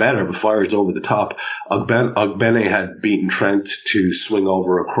much better, but fires over the top. Ogbene had beaten Trent to swing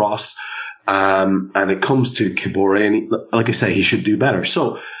over a cross. And it comes to Kabore, and like I say, he should do better.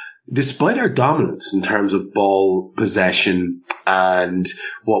 So, despite our dominance in terms of ball possession and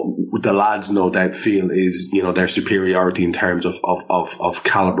what the lads no doubt feel is, you know, their superiority in terms of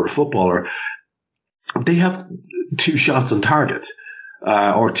caliber footballer, they have 2 shots on target,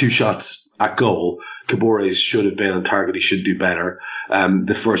 or 2 shots at goal. Kabore's should have been on target. He should do better.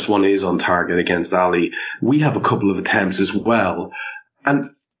 The first one is on target against Ali. We have a couple of attempts as well. And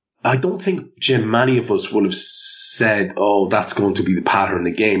I don't think, Jim, many of us would have said, oh, that's going to be the pattern of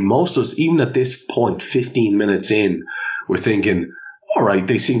the game. Most of us, even at this point, 15 minutes in, we're thinking, all right,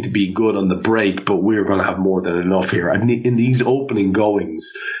 they seem to be good on the break, but we're going to have more than enough here. And in these opening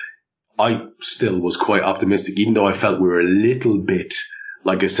goings, I still was quite optimistic, even though I felt we were a little bit,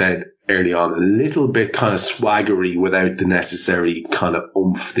 like I said early on, a little bit kind of swaggery without the necessary kind of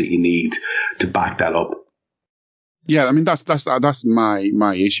oomph that you need to back that up. Yeah, I mean, that's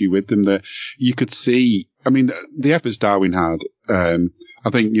my issue with them, that you could see, I mean, the efforts Darwin had, I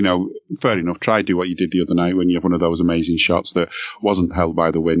think, you know, fair enough, try to do what you did the other night when you have one of those amazing shots that wasn't held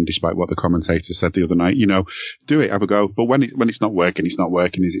by the wind, despite what the commentator said the other night. You know, do it, have a go. But when it's not working, it's not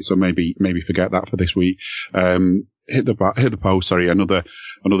working, is it? So maybe forget that for this week. Hit the post, sorry, another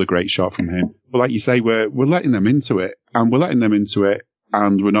great shot from him. But like you say, we're letting them into it, and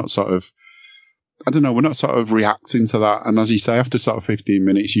we're not sort of, I don't know, we're not sort of reacting to that. And as you say, after sort of 15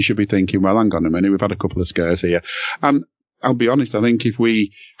 minutes, you should be thinking, well, hang on a minute, we've had a couple of scares here. And I'll be honest, I think if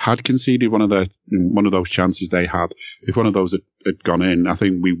we had conceded one of those chances they had, if one of those had gone in, I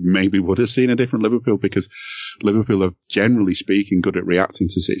think we maybe would have seen a different Liverpool, because Liverpool are, generally speaking, good at reacting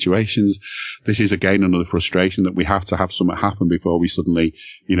to situations. This is again another frustration that we have to have something happen before we suddenly,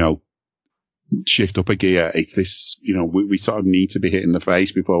 you know, shift up a gear. It's this, you know, we sort of need to be hit in the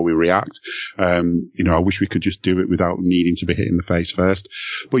face before we react. You know, I wish we could just do it without needing to be hit in the face first.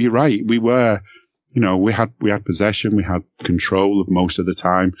 But you're right, we were, you know, we had possession, we had control of most of the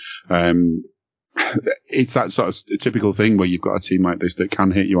time. It's that sort of typical thing where you've got a team like this that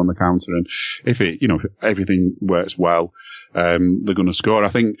can hit you on the counter, and if everything works well, they're going to score. I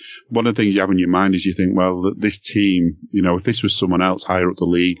think one of the things you have in your mind is you think, well, this team, you know, if this was someone else higher up the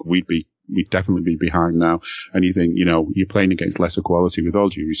league, we'd definitely be behind now. And you think, you know, you're playing against lesser quality, with all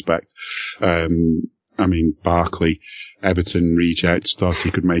due respect. I mean, Barkley, Everton reject, thought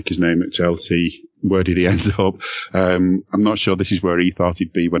he could make his name at Chelsea. Where did he end up? I'm not sure this is where he thought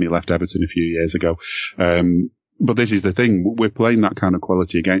he'd be when he left Everton a few years ago. But this is the thing. We're playing that kind of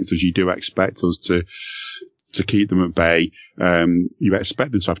quality against us. You do expect us to keep them at bay. You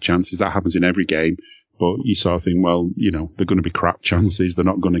expect them to have chances. That happens in every game. But you sort of think, well, you know, they're going to be crap chances. They're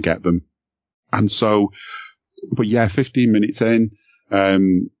not going to get them. And so, but yeah, 15 minutes in, I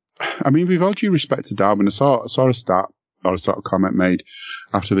mean, with all due respect to Darwin, I saw a stat or a sort of comment made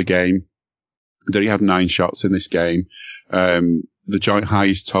after the game that he had 9 shots in this game. The joint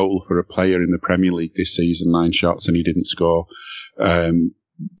highest total for a player in the Premier League this season, 9 shots, and he didn't score. You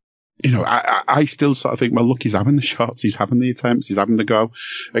know, I still sort of think, well, look, he's having the shots, he's having the attempts, he's having the go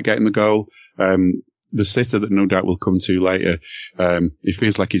at getting the goal. The sitter that no doubt we'll come to later, it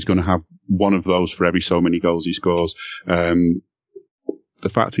feels like he's going to have one of those for every so many goals he scores. The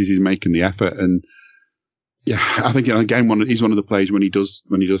fact is he's making the effort, and yeah, I think again he's one of the players when he does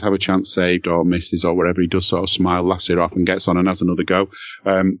have a chance saved or misses or whatever, he does sort of smile, laughs it off, and gets on and has another go.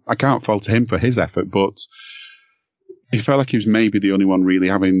 I can't fault him for his effort, but it felt like he was maybe the only one really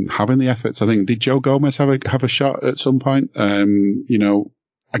having the efforts. I think, did Joe Gomez have a shot at some point? You know,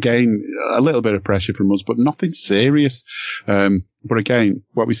 again, a little bit of pressure from us, but nothing serious. But again,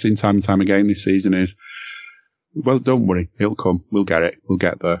 what we've seen time and time again this season is, well, don't worry, it'll come. We'll get it. We'll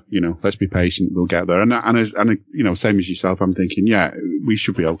get there. You know, let's be patient. We'll get there. And you know, same as yourself, I'm thinking, yeah, we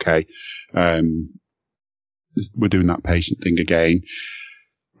should be okay. We're doing that patient thing again.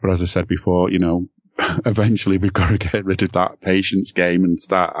 But as I said before, you know, eventually we've got to get rid of that patience game and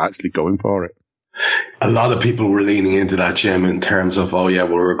start actually going for it. A lot of people were leaning into that, Jim, in terms of, oh yeah,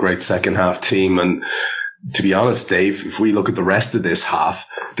 we're a great second half team. And to be honest, Dave, if we look at the rest of this half,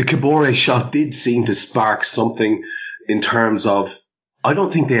 the Kabore shot did seem to spark something in terms of, I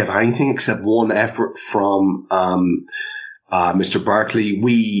don't think they have anything except one effort from Mr.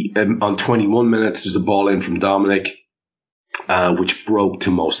 Barkley. On 21 minutes, there's a ball in from Dominic, which broke to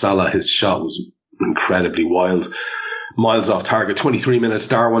Mo Salah. His shot was incredibly wild. Miles off target. 23 minutes,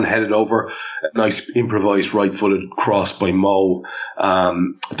 Darwin headed over. A nice improvised right-footed cross by Mo.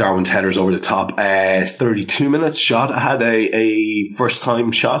 Darwin's header's over the top. 32 minutes, Jota had a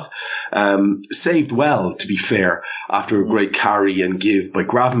first-time shot. Saved well, to be fair, after a great carry and give by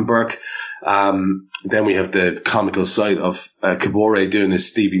Gravenberch. Then we have the comical sight of Kabore doing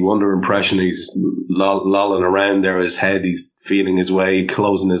his Stevie Wonder impression. He's lolling around there, his head, he's feeling his way,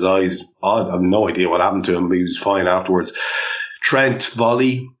 closing his eyes. I have no idea what happened to him, but he was fine afterwards. Trent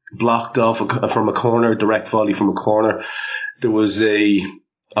volley blocked off from a corner, direct volley from a corner. There was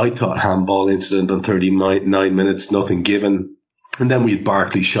I thought, handball incident on 39 minutes, nothing given. And then we had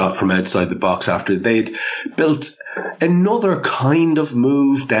Barkley shot from outside the box after they'd built another kind of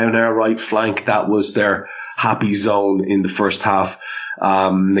move down our right flank. That was their happy zone in the first half.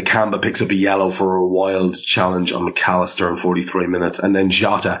 Nakamba picks up a yellow for a wild challenge on McAllister in 43 minutes. And then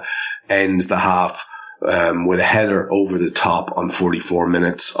Jota ends the half with a header over the top on 44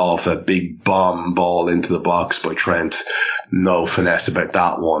 minutes off a big bomb ball into the box by Trent. No finesse about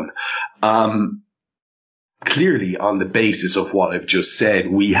that one. Clearly, on the basis of what I've just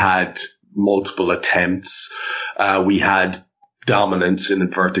said, we had multiple attempts. We had dominance in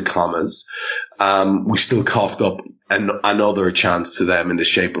inverted commas. We still coughed up another chance to them in the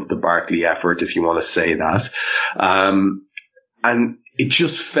shape of the Barkley effort, if you want to say that. And it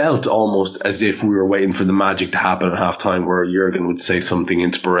just felt almost as if we were waiting for the magic to happen at halftime, where Jurgen would say something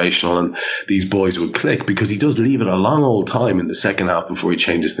inspirational and these boys would click, because he does leave it a long old time in the second half before he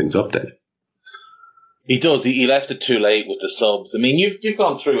changes things up, Dave. He does. He left it too late with the subs. I mean, you've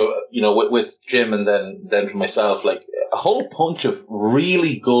gone through, you know, with Jim and then for myself, like a whole bunch of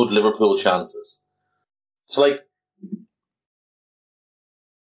really good Liverpool chances. So like,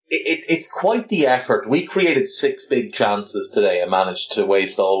 it's quite the effort. We created 6 big chances today and managed to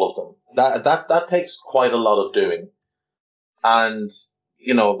waste all of them. That takes quite a lot of doing. And,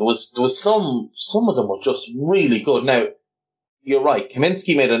 you know, there was some of them were just really good. Now, you're right.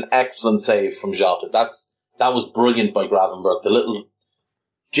 Kaminski made an excellent save from Jota. That was brilliant by Gravenberch. The little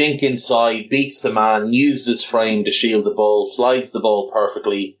jink inside, beats the man, uses his frame to shield the ball, slides the ball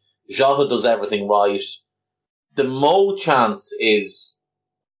perfectly. Jota does everything right. The Mo chance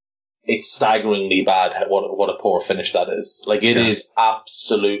it's staggeringly bad what a poor finish that is. Like, it is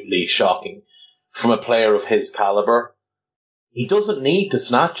absolutely shocking from a player of his caliber. He doesn't need to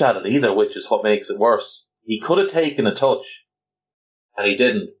snatch at it either, which is what makes it worse. He could have taken a touch, and he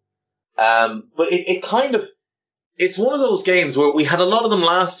didn't. But it kind of, it's one of those games where we had a lot of them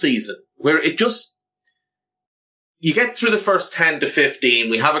last season, where it just, you get through the first 10 to 15,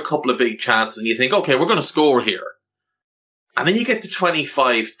 we have a couple of big chances, and you think, okay, we're going to score here. And then you get to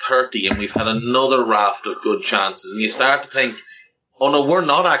 25, 30, and we've had another raft of good chances, and you start to think, oh no, we're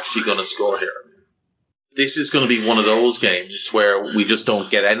not actually going to score here. This is going to be one of those games where we just don't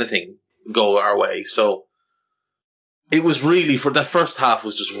get anything go our way. So it was really, for the first half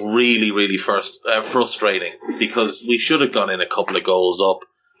was just really, really frustrating, because we should have gone in a couple of goals up.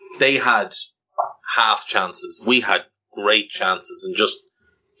 They had half chances. We had great chances and just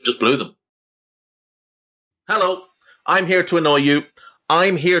blew them. Hello, I'm here to annoy you.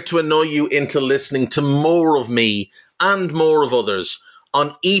 I'm here to annoy you into listening to more of me and more of others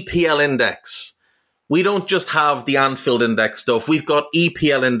on EPL Index. We don't just have the Anfield Index stuff. We've got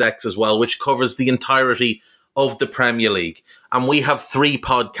EPL Index as well, which covers the entirety of the Premier League. And we have 3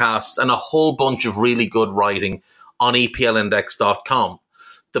 podcasts and a whole bunch of really good writing on EPLindex.com.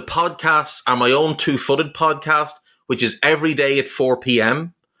 The podcasts are my own Two-Footed podcast, which is every day at 4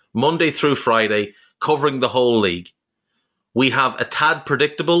 p.m, Monday through Friday, covering the whole league. We have A Tad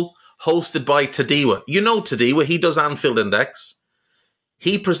Predictable, hosted by Tadiwa. You know Tadiwa, he does Anfield Index.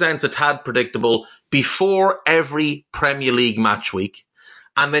 He presents A Tad Predictable before every Premier League match week.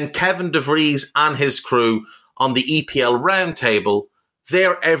 And then Kevin DeVries and his crew on the EPL Roundtable,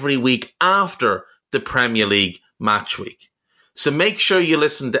 they're every week after the Premier League match week. So make sure you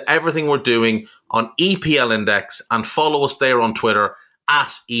listen to everything we're doing on EPL Index and follow us there on Twitter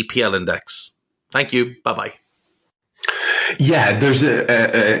at EPL Index. Thank you. Bye-bye. Yeah, there's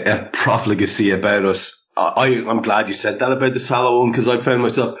a profligacy about us. I'm glad you said that about the Salah one, because I found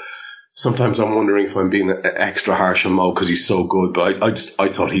myself, sometimes I'm wondering if I'm being extra harsh on Mo because he's so good, but I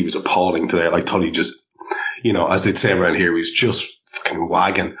thought he was appalling today. I thought he just, as they'd say around here, he was just fucking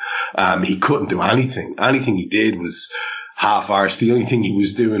wagging. He couldn't do anything. Anything he did was half-arsed. The only thing he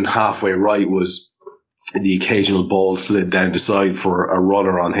was doing halfway right was the occasional ball slid down the side for a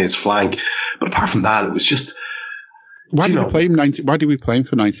runner on his flank. But apart from that, it was just... Why did we play him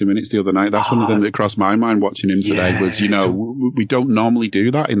for 90 minutes the other night? That's one of them that crossed my mind watching him today was, we don't normally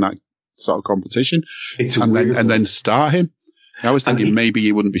do that in that sort of competition. And then start him. I was thinking maybe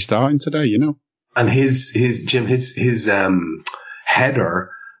he wouldn't be starting today, And his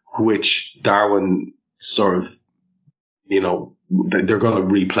header, which Darwin sort of, they're going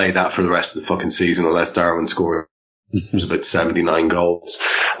to replay that for the rest of the fucking season unless Darwin scores about 79 goals,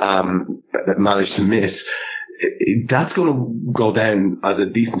 that managed to miss. That's going to go down as a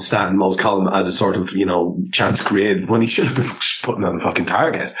decent stat in Mo's column as a sort of, chance created when he should have been just putting on the fucking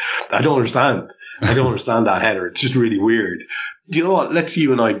target. I don't understand that header. It's just really weird. You know what? Let's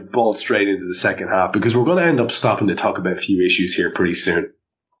you and I ball straight into the second half, because we're going to end up stopping to talk about a few issues here pretty soon.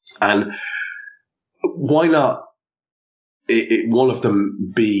 And why not one of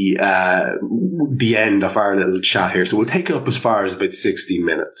them be the end of our little chat here? So we'll take it up as far as about 60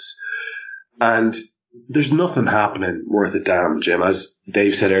 minutes. And there's nothing happening worth a damn, Jim. As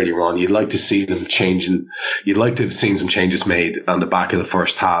Dave said earlier on, you'd like to see them changing. You'd like to have seen some changes made on the back of the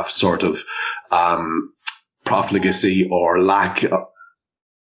first half, sort of profligacy or lack of...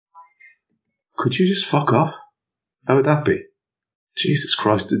 Could you just fuck off? How would that be? Jesus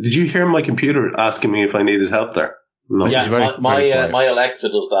Christ. Did you hear my computer asking me if I needed help there? No. Yeah, my Alexa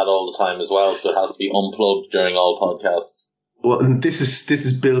does that all the time as well, so it has to be unplugged during all podcasts. Well, this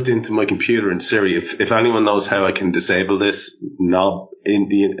is built into my computer in Siri. If anyone knows how I can disable this robot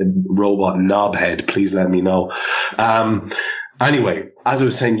knobhead, please let me know. Anyway, as I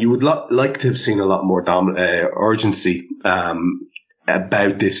was saying, you would like to have seen a lot more urgency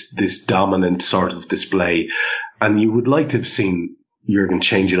about this dominant sort of display, and you would like to have seen Jurgen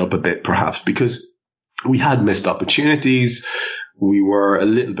change it up a bit, perhaps, because we had missed opportunities. We were a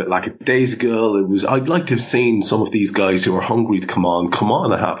little bit lackadaisical. I'd like to have seen some of these guys who are hungry to come on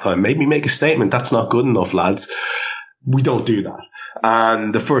at halftime. Maybe make a statement. That's not good enough, lads. We don't do that.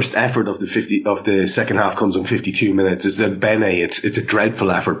 And the first effort of the second half comes in 52 minutes. It's a Bene. It's a dreadful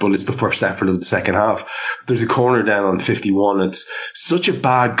effort, but it's the first effort of the second half. There's a corner down on 51. It's such a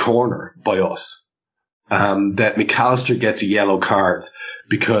bad corner by us, that McAllister gets a yellow card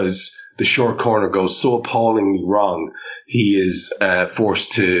because the short corner goes so appallingly wrong. He is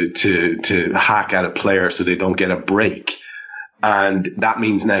forced to hack at a player so they don't get a break. And that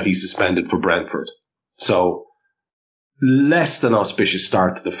means now he's suspended for Brentford. So less than auspicious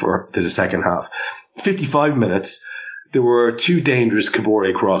start to the second half. 55 minutes. There were 2 dangerous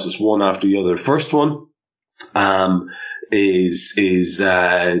Kabore crosses, one after the other. The first one is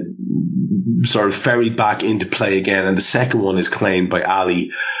sort of ferried back into play again, and the second one is claimed by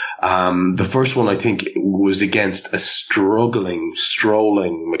Ali. The first one, I think, was against a strolling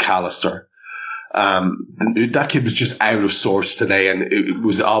McAllister. That kid was just out of sorts today, and it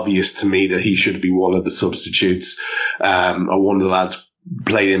was obvious to me that he should be one of the substitutes, or one of the lads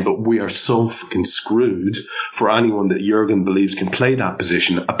played in. But we are so fucking screwed for anyone that Jurgen believes can play that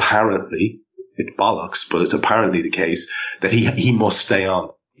position. Apparently, it's bollocks, but it's apparently the case that he must stay on,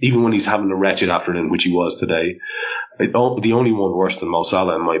 even when he's having a wretched afternoon, which he was today. The only one worse than Mo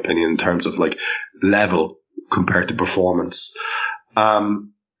Salah, in my opinion, in terms of like level compared to performance.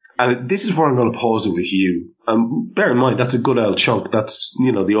 And this is where I'm going to pause it with you. Bear in mind, that's a good old chunk. That's,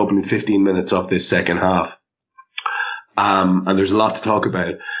 the opening 15 minutes of this second half. And there's a lot to talk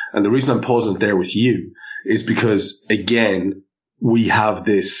about. And the reason I'm pausing it there with you is because, again, we have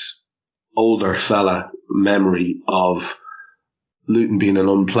this older fella memory of Luton being an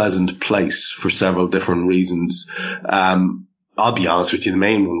unpleasant place for several different reasons. I'll be honest with you, the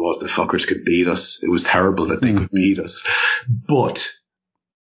main one was the fuckers could beat us. It was terrible that they could beat us. But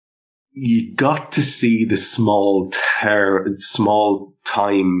you got to see the small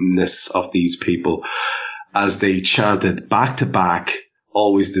timeness of these people as they chanted back to back,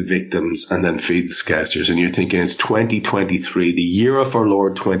 always the victims, and then feed the Scousers. And you're thinking, it's 2023, the year of our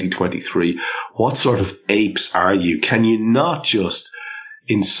Lord 2023. What sort of apes are you? Can you not just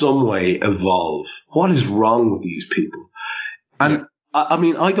in some way evolve? What is wrong with these people? And I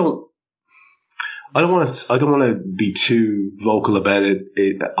mean, I don't want to be too vocal about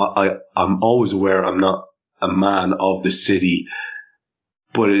it. I'm always aware I'm not a man of the city,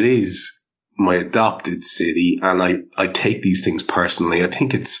 but it is my adopted city, and I take these things personally. I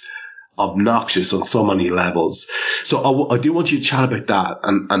think it's obnoxious on so many levels. So I do want you to chat about that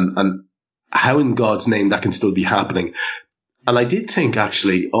and how in God's name that can still be happening. And I did think,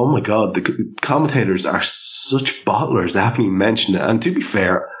 actually, oh my God, the commentators are such bottlers. They haven't even mentioned it. And to be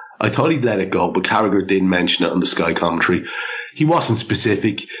fair, I thought he'd let it go, but Carragher did mention it on the Sky commentary. He wasn't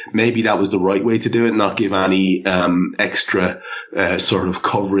specific. Maybe that was the right way to do it, not give any extra sort of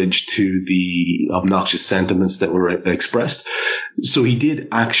coverage to the obnoxious sentiments that were expressed. So he did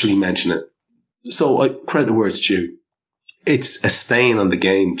actually mention it. So I credit the words due. It's a stain on the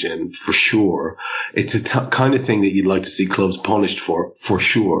game, Jim, for sure. It's a kind of thing that you'd like to see clubs punished for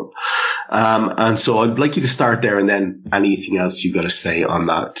sure. And so I'd like you to start there, and then anything else you've got to say on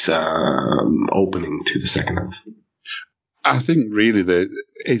that opening to the second half. I think really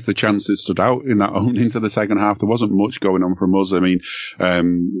it's the chance that stood out in that opening to the second half. There wasn't much going on from us. I mean,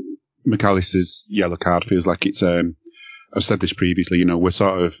 McAllister's yellow card feels like it's I've said this previously,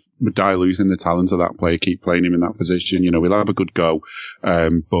 we're diluting the talent of that player, keep playing him in that position. We'll have a good go,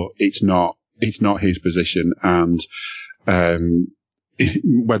 but it's not his position. And,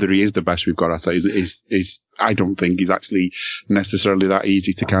 whether he is the best we've got at it is I don't think he's actually necessarily that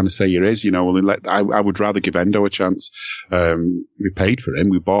easy to kind of say he is. I would rather give Endo a chance. We paid for him,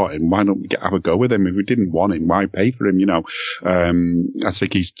 we bought him. Why don't we have a go with him? If we didn't want him, why pay for him? I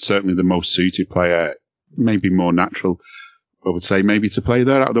think he's certainly the most suited player, maybe more natural, I would say, maybe to play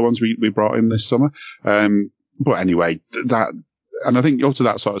there out of the ones we brought in this summer. But anyway, and I think up to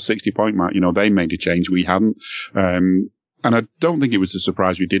that sort of 60-point mark, they made a change, we hadn't. And I don't think it was a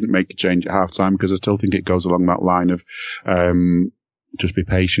surprise we didn't make a change at half time, because I still think it goes along that line of, just be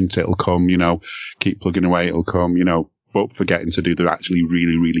patient, it'll come, keep plugging away, it'll come, but forgetting to do the actually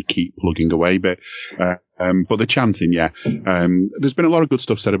really, really keep plugging away bit. But the chanting, there's been a lot of good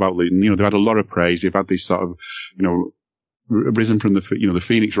stuff said about Luton. They've had a lot of praise. They've had this sort of, risen from the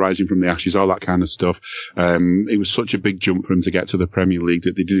phoenix rising from the ashes, all that kind of stuff. It was such a big jump for them to get to the Premier League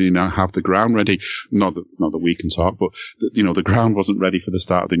that they didn't even have the ground ready. Not that we can talk, but the ground wasn't ready for the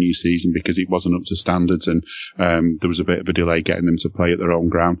start of the new season because it wasn't up to standards, and there was a bit of a delay getting them to play at their own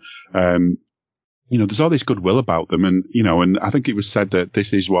ground. There's all this goodwill about them, and and I think it was said that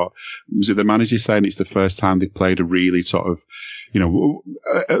this is was it the manager saying it's the first time they've played a really sort of,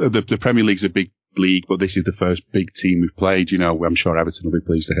 the Premier League's a big league, but this is the first big team we've played. I'm sure Everton will be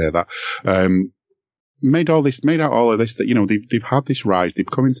pleased to hear that. Made out all of this that they've had this rise, they've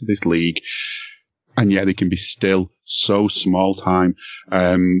come into this league, and yet they can be still so small time.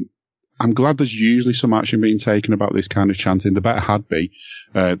 I'm glad there's usually some action being taken about this kind of chanting. There better had be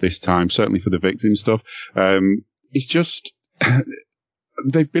this time, certainly for the victim stuff. It's just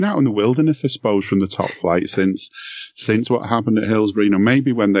they've been out in the wilderness, I suppose, from the top flight since what happened at Hillsborough.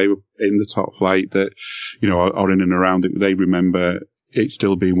 Maybe when they were in the top flight that, or in and around it, they remember it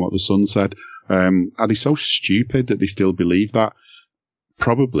still being what the Sun said. Are they so stupid that they still believe that?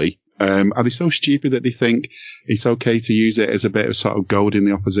 Probably. Are they so stupid that they think it's okay to use it as a bit of sort of goad in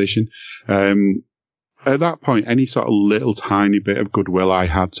the opposition? At that point, any sort of little tiny bit of goodwill I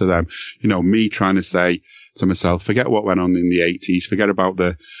had to them, me trying to say, to myself, forget what went on in the 80s, forget about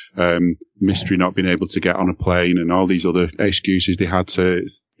the mystery not being able to get on a plane and all these other excuses they had to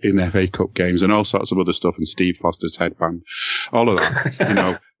in the FA Cup games and all sorts of other stuff, and Steve Foster's headband, all of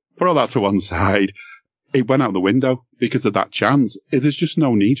that, put all that to one side. It went out the window because of that chance. There's just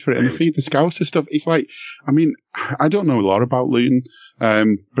no need for it. And the Feed the Scouser stuff, it's like, I mean, I don't know a lot about Luton,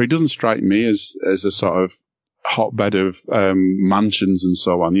 but it doesn't strike me as a sort of hotbed of mansions and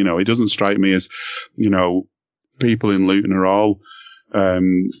so on. It doesn't strike me as, people in Luton are all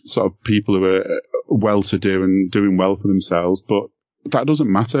sort of people who are well-to-do and doing well for themselves, but that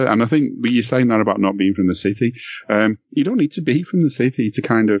doesn't matter. And I think you're saying that about not being from the city. You don't need to be from the city to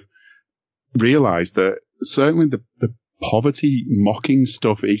kind of realise that certainly the poverty mocking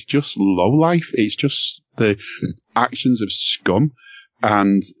stuff is just low life. It's just the actions of scum.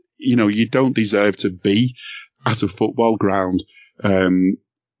 And, you don't deserve to be at a football ground. Having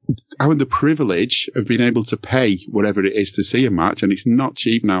the privilege of being able to pay whatever it is to see a match, and it's not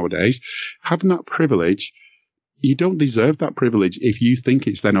cheap nowadays, having that privilege, you don't deserve that privilege if you think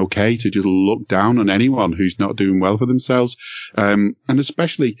it's then okay to just look down on anyone who's not doing well for themselves. And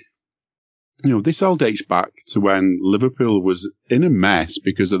especially, this all dates back to when Liverpool was in a mess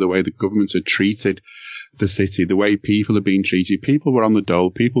because of the way the government had treated the city, the way people are being treated. People were on the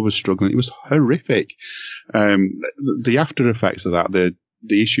dole, people were struggling. It was horrific. The after effects of that, the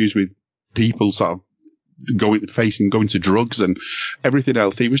issues with people sort of going to drugs and everything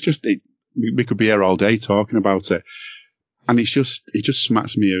else. It was just, we could be here all day talking about it. And it just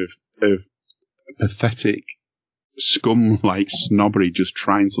smacks me of pathetic scum-like snobbery, just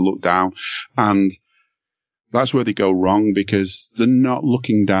trying to look down. And that's where they go wrong, because they're not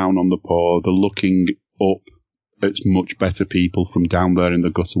looking down on the poor, they're looking up at much better people from down there in the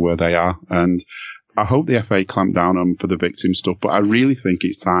gutter where they are. And I hope the FA clamp down on for the victim stuff, but I really think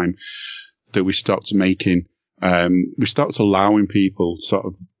it's time that we stopped allowing people sort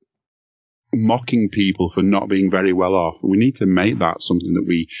of mocking people for not being very well off. We need to make that something that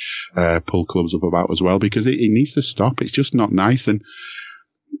we pull clubs up about as well, because it needs to stop. It's just not nice. And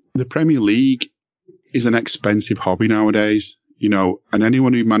the Premier League is an expensive hobby nowadays, and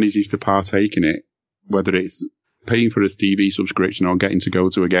anyone who manages to partake in it, whether it's paying for a TV subscription or getting to go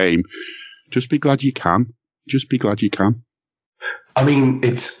to a game, just be glad you can. Just be glad you can. I mean,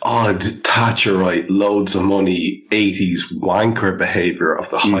 it's odd, Thatcherite, loads of money, 80s wanker behaviour of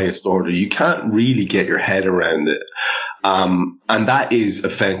the highest order. You can't really get your head around it. And that is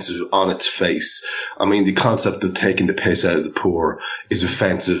offensive on its face. I mean, the concept of taking the piss out of the poor is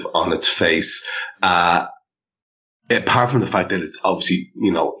offensive on its face. Apart from the fact that it's obviously,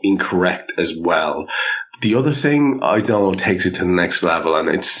 incorrect as well. The other thing, I don't know, takes it to the next level, and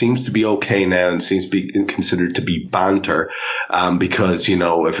it seems to be okay now and seems to be considered to be banter, because,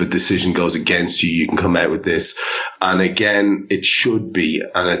 if a decision goes against you, you can come out with this. And again, it should be,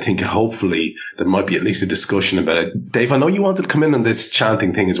 and I think hopefully there might be at least a discussion about it. Dave, I know you wanted to come in on this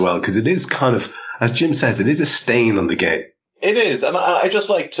chanting thing as well, because it is kind of, as Jim says, it is a stain on the game. It is, and I just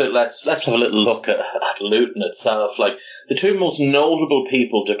like to let's have a little look at Luton itself. Like, the two most notable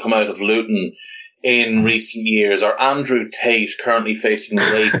people to come out of Luton in recent years are Andrew Tate, currently facing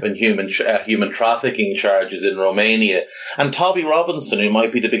rape and human trafficking charges in Romania, and Toby Robinson, who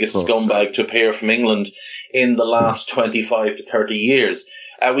might be the biggest scumbag to appear from England in the last 25 to 30 years.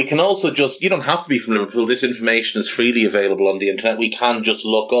 We can also you don't have to be from Liverpool. This information is freely available on the internet. We can just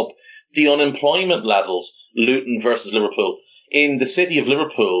look up the unemployment levels, Luton versus Liverpool. In the city of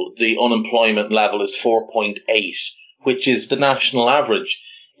Liverpool, the unemployment level is 4.8, which is the national average.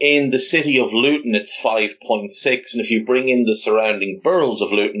 In the city of Luton, it's 5.6, and if you bring in the surrounding boroughs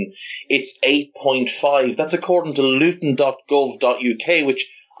of Luton, it's 8.5. That's according to luton.gov.uk,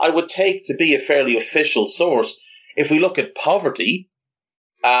 which I would take to be a fairly official source. If we look at poverty,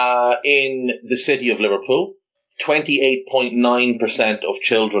 in the city of Liverpool, 28.9% of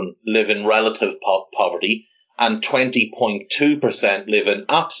children live in relative poverty, and 20.2% live in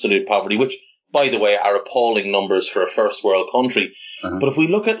absolute poverty, which, by the way, are appalling numbers for a first world country. Uh-huh. But if we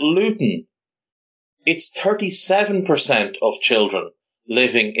look at Luton, it's 37% of children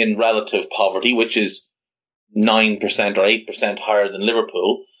living in relative poverty, which is 9% or 8% higher than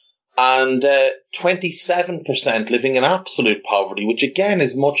Liverpool, and 27% living in absolute poverty, which again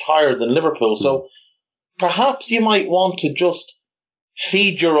is much higher than Liverpool. So perhaps you might want to just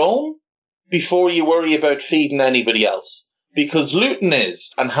feed your own before you worry about feeding anybody else. Because Luton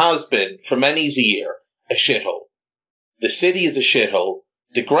is, and has been for many's a year, a shithole. The city is a shithole.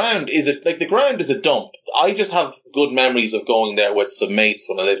 The ground is a dump. I just have good memories of going there with some mates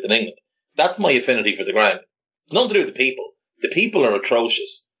when I lived in England. That's my affinity for the ground. It's nothing to do with the people. The people are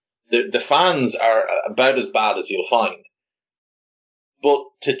atrocious. The fans are about as bad as you'll find. But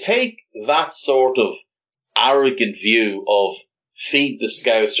to take that sort of arrogant view of feed the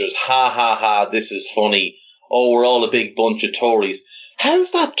Scousers, ha ha ha, this is funny, oh, we're all a big bunch of Tories.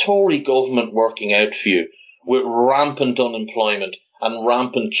 How's that Tory government working out for you with rampant unemployment and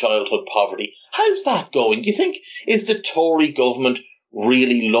rampant childhood poverty? How's that going? Do you think, is the Tory government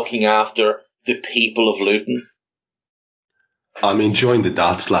really looking after the people of Luton? I mean, join the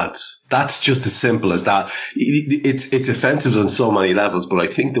dots, lads. That's just as simple as that. It's offensive on so many levels, but I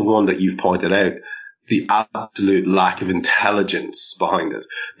think the one that you've pointed out, the absolute lack of intelligence behind it,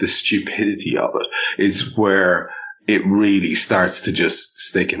 the stupidity of it, is where it really starts to just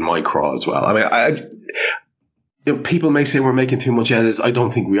stick in my craw as well. I mean, people may say we're making too much out of this. I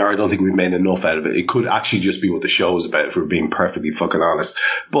don't think we are. I don't think we've made enough out of it. It could actually just be what the show is about, if we're being perfectly fucking honest.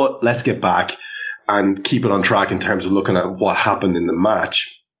 But let's get back and keep it on track in terms of looking at what happened in the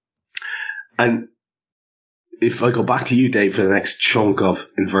match. And if I go back to you, Dave, for the next chunk of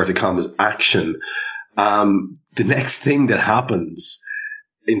inverted commas action, the next thing that happens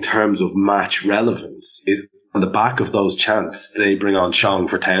in terms of match relevance is on the back of those chants, they bring on Chong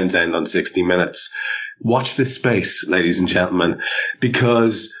for Townsend on 60 minutes. Watch this space, ladies and gentlemen,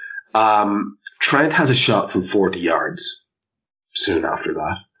 because Trent has a shot from 40 yards soon after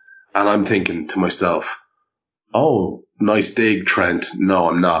that. And I'm thinking to myself, oh, nice dig, Trent. No,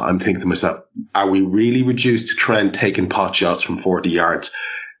 I'm not. I'm thinking to myself, are we really reduced to Trent taking pot shots from 40 yards?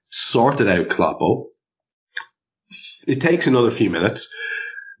 Sort it out, Kloppo. It takes another few minutes,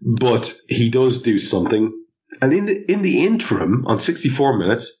 but he does do something. And in the interim, on 64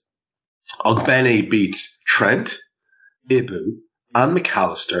 minutes, Ogbene beats Trent, Ibu, and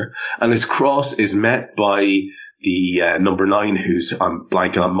McAllister, and his cross is met by the number 9, who's I'm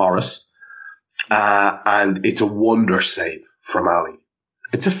blanking on, Morris, and it's a wonder save from Ali.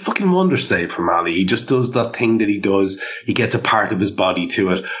 It's a fucking wonder save from Ali. He just does that thing that he does. He gets a part of his body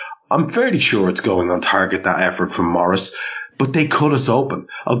to it. I'm fairly sure it's going on target, that effort from Morris, but they cut us open.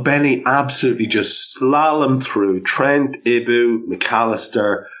 Ogbene absolutely just slalomed through Trent, Ibu,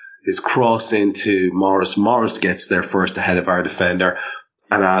 McAllister, his cross into Morris. Morris gets there first ahead of our defender,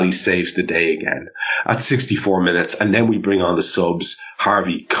 and Ali saves the day again at 64 minutes. And then we bring on the subs,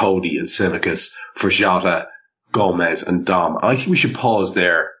 Harvey, Cody, and Simicus for Jota, Gomez, and Dom. I think we should pause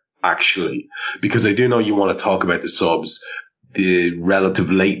there, actually, because I do know you want to talk about the subs, the relative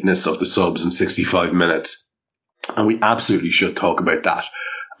lateness of the subs in 65 minutes. And we absolutely should talk about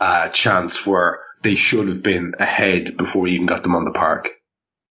that chance where they should have been ahead before we even got them on the park.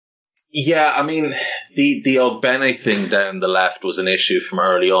 Yeah, I mean, the Ogbene thing down the left was an issue from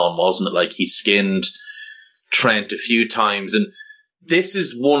early on, wasn't it? Like, he skinned Trent a few times, and this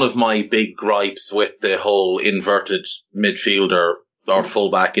is one of my big gripes with the whole inverted midfielder or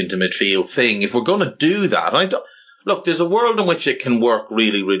fullback into midfield thing. If we're going to do that, look, there's a world in which it can work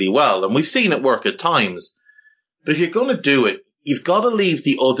really, really well, and we've seen it work at times. But if you're going to do it, you've got to leave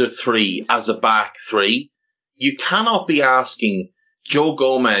the other 3 as a back 3. You cannot be asking Joe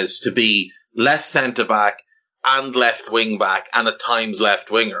Gomez to be left centre-back and left wing-back and at times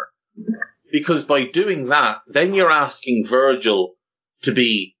left winger. Because by doing that, then you're asking Virgil to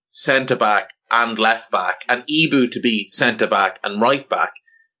be centre-back and left-back and Ibu to be centre-back and right-back.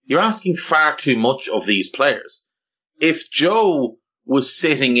 You're asking far too much of these players. If Joe was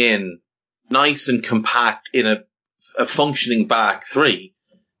sitting in nice and compact in a functioning back 3,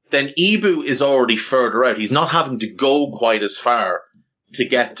 then Ibu is already further out. He's not having to go quite as far to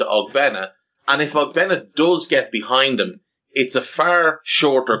get to Ogbene. And if Ogbene does get behind him, it's a far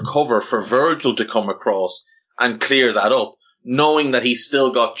shorter cover for Virgil to come across and clear that up, knowing that he's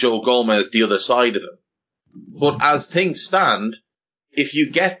still got Joe Gomez the other side of him. But as things stand, if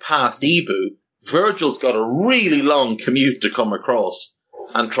you get past Ibu, Virgil's got a really long commute to come across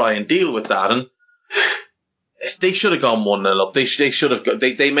and try and deal with that. And they should have gone 1-0 up. They should have.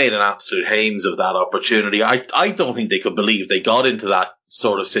 They made an absolute hames of that opportunity. I don't think they could believe they got into that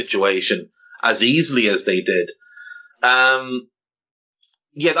sort of situation as easily as they did.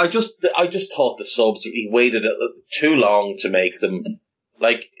 Yeah, I just thought the subs, he waited too long to make them.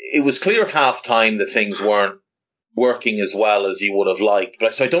 Like, it was clear at half time that things weren't working as well as you would have liked.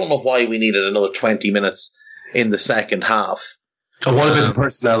 But so I don't know why we needed another 20 minutes in the second half. And what about the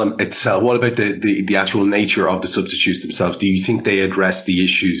personnel itself? What about the actual nature of the substitutes themselves? Do you think they addressed the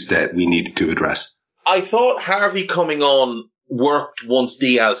issues that we needed to address? I thought Harvey coming on worked once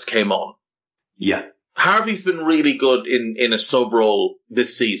Diaz came on. Yeah. Harvey's been really good in a sub role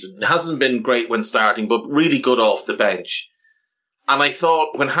this season. Hasn't been great when starting, but really good off the bench. And I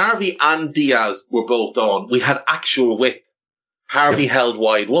thought when Harvey and Diaz were both on, we had actual width. Harvey held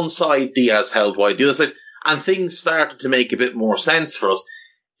wide one side, Diaz held wide the other side, and things started to make a bit more sense for us.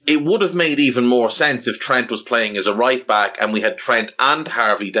 It would have made even more sense if Trent was playing as a right back and we had Trent and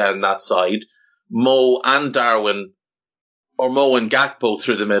Harvey down that side, Mo and Darwin, or Mo and Gakpo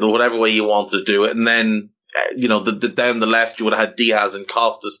through the middle, whatever way you wanted to do it, and then, down the left you would have had Diaz and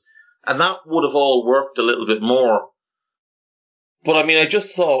Costas, and that would have all worked a little bit more. But I mean, I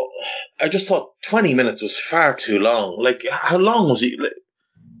just thought 20 minutes was far too long. Like, how long was it? Like,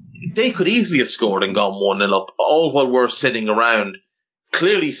 they could easily have scored and gone 1-0 up, all while we're sitting around,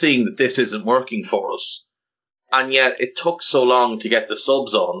 clearly seeing that this isn't working for us. And yet it took so long to get the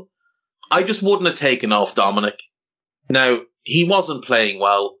subs on. I just wouldn't have taken off Dominic. Now, he wasn't playing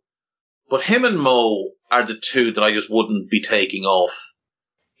well, but him and Mo are the two that I just wouldn't be taking off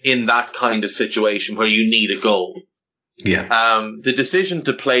in that kind of situation where you need a goal. Yeah. The decision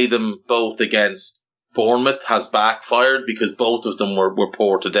to play them both against Bournemouth has backfired because both of them were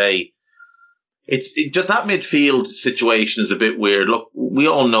poor today. Just that midfield situation is a bit weird. Look, we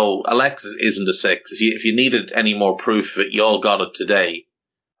all know Alexis isn't a 6. If you needed any more proof of it, you all got it today.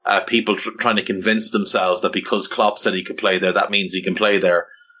 People trying to convince themselves that because Klopp said he could play there, that means he can play there.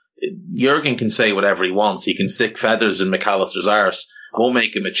 Jurgen can say whatever he wants. He can stick feathers in McAllister's arse. Won't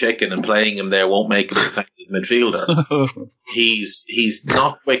make him a chicken, and playing him there won't make him a defensive midfielder. He's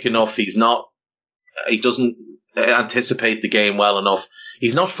not quick enough. He doesn't anticipate the game well enough.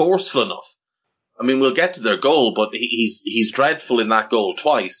 He's not forceful enough. I mean, we'll get to their goal, but he's dreadful in that goal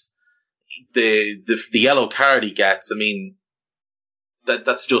twice. The yellow card he gets, I mean,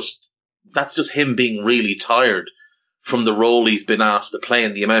 that's just him being really tired from the role he's been asked to play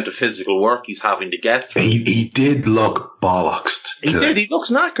and the amount of physical work he's having to get through. He did look bollocksed. He did. He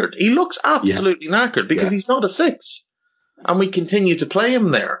looks knackered. He looks absolutely knackered because he's not a 6. And we continue to play him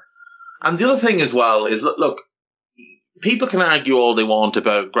there. And the other thing as well is, look, people can argue all they want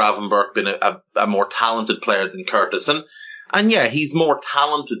about Gravenberch being a more talented player than Curtis. And yeah, he's more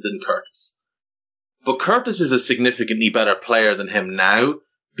talented than Curtis. But Curtis is a significantly better player than him now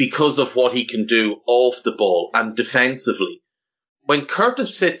because of what he can do off the ball and defensively. When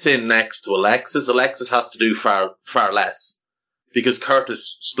Curtis sits in next to Alexis has to do far, far less because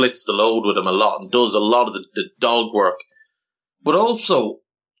Curtis splits the load with him a lot and does a lot of the dog work. But also,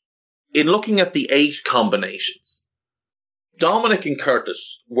 in looking at the 8 combinations, Dominic and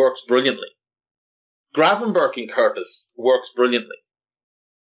Curtis works brilliantly. Gravenberch and Curtis works brilliantly.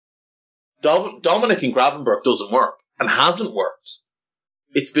 Dominic and Gravenberch doesn't work and hasn't worked.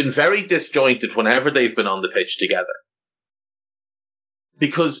 It's been very disjointed whenever they've been on the pitch together.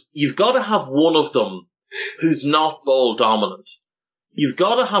 Because you've got to have one of them who's not ball dominant. You've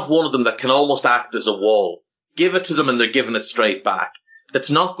got to have one of them that can almost act as a wall. Give it to them and they're giving it straight back. That's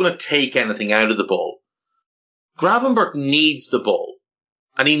not going to take anything out of the ball. Gravenberch needs the ball.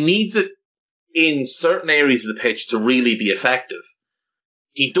 And he needs it in certain areas of the pitch to really be effective.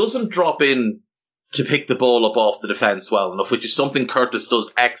 He doesn't drop in to pick the ball up off the defence well enough, which is something Curtis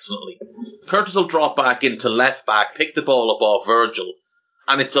does excellently. Curtis will drop back into left back, pick the ball up off Virgil,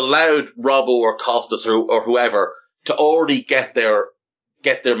 and it's allowed Robbo or Costas or whoever to already get their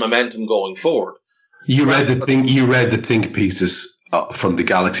momentum going forward. You read the think pieces from the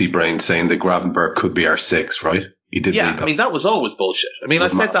Galaxy Brain saying that Gravenberch could be our 6, right? You did. Yeah, I mean, that was always bullshit. I mean, I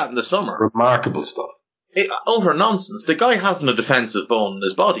said that in the summer. Remarkable stuff. Utter nonsense. The guy hasn't a defensive bone in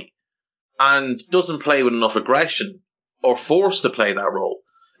his body and doesn't play with enough aggression or force to play that role.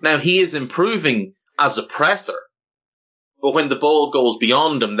 Now, he is improving as a presser, but when the ball goes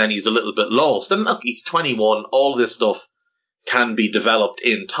beyond him, then he's a little bit lost. And look, he's 21. All this stuff can be developed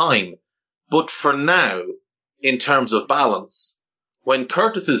in time. But for now, in terms of balance, when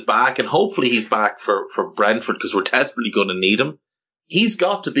Curtis is back, and hopefully he's back for Brentford because we're desperately going to need him, he's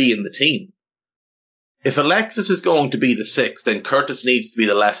got to be in the team. If Alexis is going to be the 6, then Curtis needs to be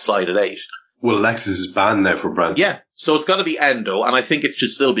the left-sided 8. Well, Alexis is banned now for Brentford. Yeah, so it's got to be Endo, and I think it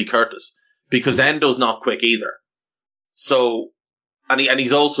should still be Curtis, because Endo's not quick either. So, and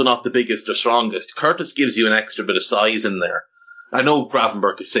he's also not the biggest or strongest. Curtis gives you an extra bit of size in there. I know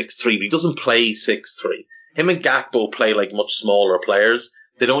Gravenberch is 6'3", but he doesn't play 6'3". Him and Gakpo play like much smaller players.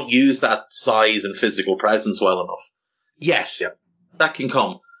 They don't use that size and physical presence well enough. Yet, yeah, that can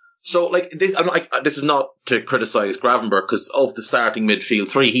come. So, like, this is not to criticise Gravenberch, because of the starting midfield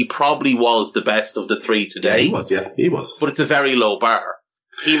 3, he probably was the best of the 3 today. Yeah, he was. But it's a very low bar.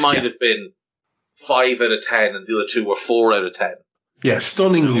 He might have been 5 out of 10, and the other 2 were 4 out of 10. Yeah,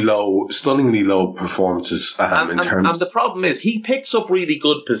 stunningly low performances in terms. And the problem is, he picks up really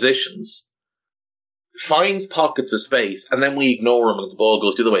good positions, finds pockets of space, and then we ignore him and the ball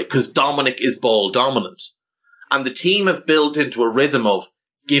goes the other way, because Dominic is ball dominant. And the team have built into a rhythm of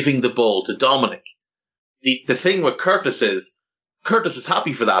giving the ball to Dominic. The thing with Curtis is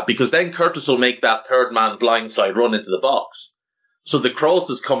happy for that, because then Curtis will make that third man blindside run into the box. So the cross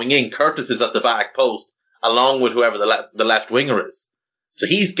is coming in, Curtis is at the back post, along with whoever the left winger is. So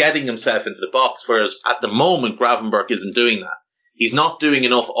he's getting himself into the box, whereas at the moment Gravenberch isn't doing that. He's not doing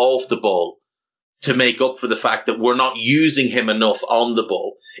enough off the ball to make up for the fact that we're not using him enough on the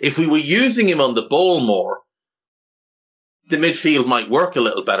ball. If we were using him on the ball more, the midfield might work a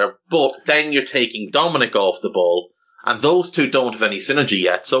little better, but then you're taking Dominic off the ball, and those two don't have any synergy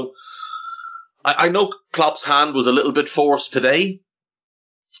yet. So I know Klopp's hand was a little bit forced today,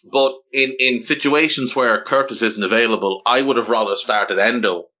 but in situations where Curtis isn't available, I would have rather started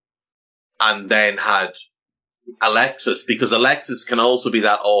Endo and then had Alexis, because Alexis can also be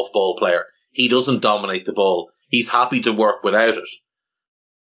that off-ball player. He doesn't dominate the ball. He's happy to work without it.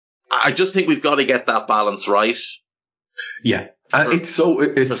 I just think we've got to get that balance right. Yeah, it's so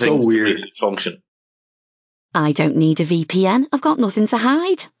weird. To function. I don't need a VPN. I've got nothing to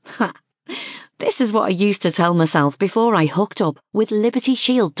hide. This is what I used to tell myself before I hooked up with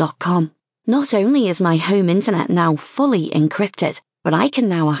LibertyShield.com. Not only is my home internet now fully encrypted, but I can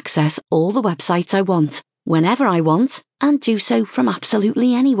now access all the websites I want, whenever I want, and do so from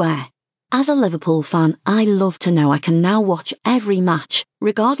absolutely anywhere. As a Liverpool fan, I love to know I can now watch every match,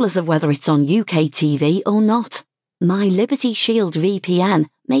 regardless of whether it's on UK TV or not. My Liberty Shield VPN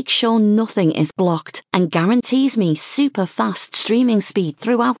makes sure nothing is blocked and guarantees me super fast streaming speed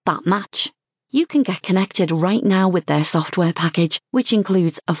throughout that match. You can get connected right now with their software package, which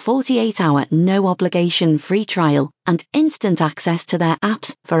includes a 48-hour no-obligation free trial and instant access to their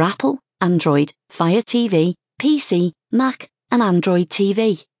apps for Apple, Android, Fire TV, PC, Mac and Android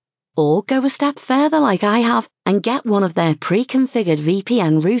TV. Or go a step further like I have and get one of their pre-configured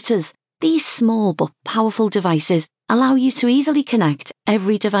VPN routers. These small but powerful devices allow you to easily connect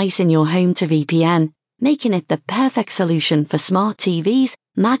every device in your home to VPN, making it the perfect solution for smart TVs,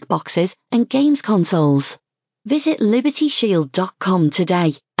 Mac boxes and games consoles. Visit LibertyShield.com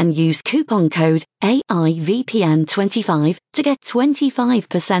today and use coupon code AIVPN25 to get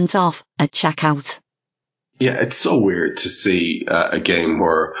 25% off at checkout. Yeah, it's so weird to see a game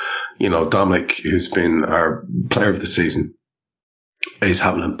where, Dominic, who's been our player of the season, is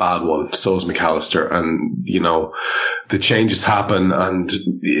having a bad one. So is McAllister. And, the changes happen and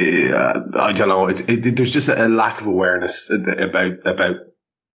I don't know, there's just a lack of awareness about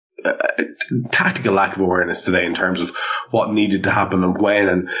tactical lack of awareness today in terms of what needed to happen and when.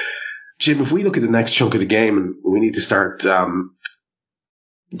 And Jim, if we look at the next chunk of the game and we need to start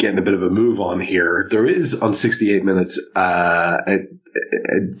getting a bit of a move on here, there is on 68 minutes a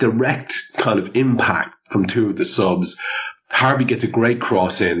direct kind of impact from two of the subs. Harvey gets a great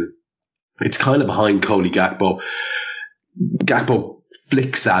cross in. It's kind of behind Cody Gakpo. Gakpo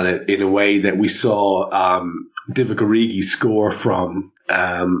flicks at it in a way that we saw Divock Origi score from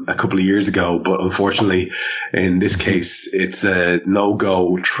a couple of years ago, but unfortunately in this case it's a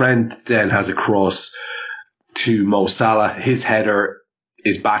no-go. Trent then has a cross to Mo Salah. His header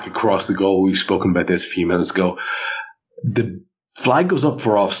is back across the goal. We've spoken about this a few minutes ago. The flag goes up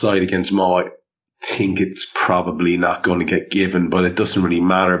for offside against Mo. I think it's probably not going to get given, but it doesn't really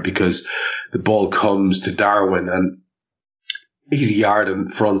matter because the ball comes to Darwin and he's a yard in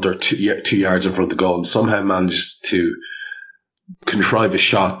front or 2 yards in front of the goal and somehow manages to contrive a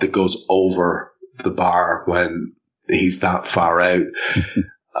shot that goes over the bar when he's that far out.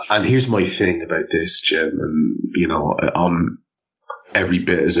 And here's my thing about this, Jim, and I'm every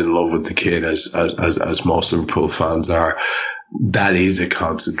bit as in love with the kid as most Liverpool fans are. That is a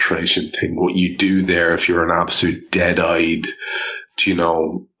concentration thing. What you do there, if you're an absolute dead-eyed,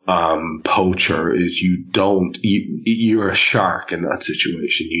 poacher, is you're a shark in that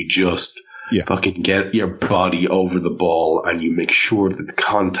situation. You just fucking get your body over the ball and you make sure that the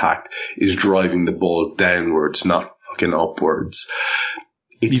contact is driving the ball downwards, not fucking upwards.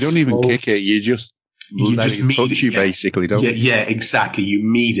 You don't even kick it. You just touch you, basically, don't you? Yeah, exactly. You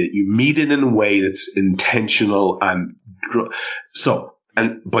meet it. You meet it in a way that's intentional. And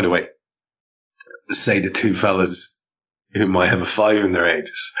by the way, say the two fellas who might have a 5 in their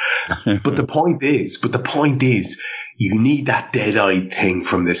ages. But the point is, you need that dead-eyed thing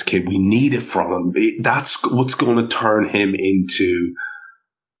from this kid. We need it from him. That's what's going to turn him into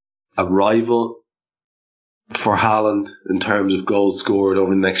a rival for Haaland in terms of goals scored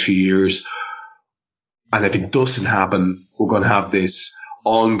over the next few years. And if it doesn't happen, we're going to have this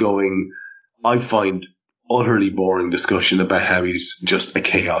ongoing, I find, utterly boring discussion about how he's just a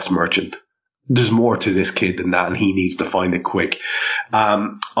chaos merchant. there's more to this kid than that, and he needs to find it quick.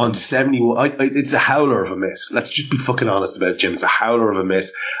 On 71, it's a howler of a miss. Let's just be fucking honest about it, Jim. It's a howler of a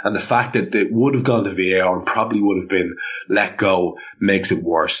miss, and the fact that it would have gone to VAR and probably would have been let go makes it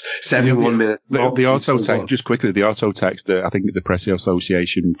worse. 71 minutes. The auto text, just quickly, the auto text, I think the Press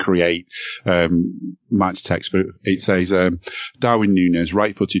Association create match text, but it says Darwin Núñez,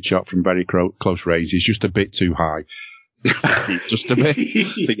 right-footed shot from very close range, is just a bit too high. Just a bit. I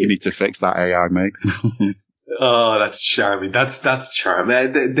think you need to fix that AI, mate. Oh, that's charming. That's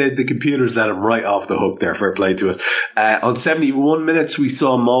charming. The computers let him right off the hook there. Fair play to it. On 71 minutes, we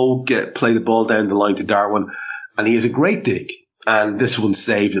saw Mo play the ball down the line to Darwin, and he has a great dig. And this one's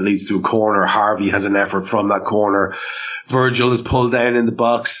saved. It leads to a corner. Harvey has an effort from that corner. Virgil is pulled down in the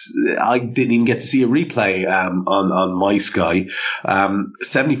box. I didn't even get to see a replay on my Sky.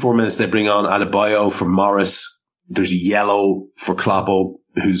 74 minutes, they bring on Adebayo for Morris. There's a yellow for Kloppo,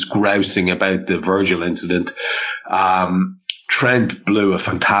 who's grousing about the Virgil incident. Trent blew a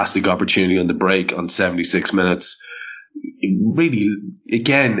fantastic opportunity on the break on 76 minutes. Really,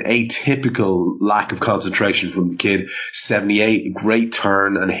 again, a typical lack of concentration from the kid. 78, great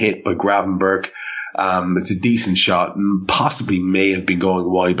turn and hit by Gravenberch. It's a decent shot, possibly may have been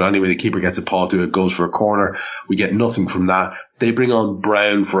going wide, but anyway, the keeper gets a paw to it, goes for a corner. We get nothing from that. They bring on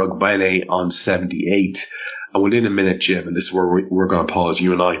Brown for Ogbene on 78. And within a minute, Jim, and this is where we're going to pause,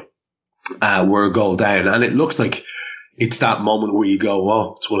 you and I, we're a goal down. And it looks like it's that moment where you go,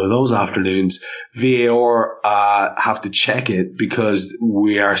 well, it's one of those afternoons. VAR have to check it because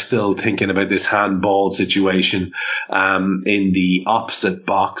we are still thinking about this handball situation in the opposite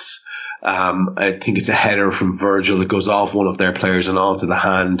box. I think it's a header from Virgil that goes off one of their players and onto the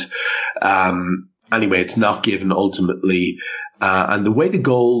hand. Anyway, it's not given ultimately. And the way the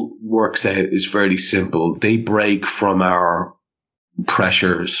goal works out is fairly simple. They break from our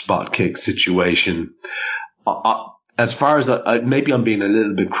pressure spot kick situation. As far as maybe I'm being a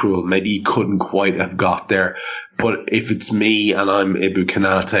little bit cruel, maybe he couldn't quite have got there. But if it's me and I'm Ibou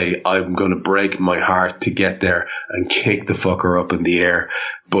Konate, I'm going to break my heart to get there and kick the fucker up in the air.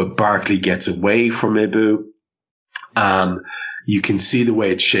 But Barkley gets away from Ibou. You can see the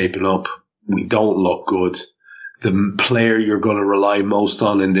way it's shaping up. We don't look good. The player you're going to rely most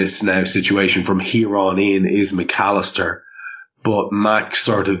on in this now situation from here on in is McAllister. But Mac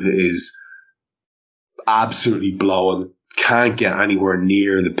sort of is absolutely blowing, can't get anywhere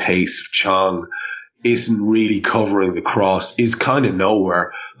near the pace of Chong, isn't really covering the cross, is kind of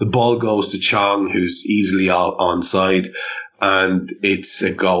nowhere. The ball goes to Chong, who's easily onside, and it's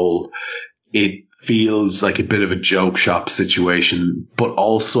a goal. It feels like a bit of a joke shop situation, but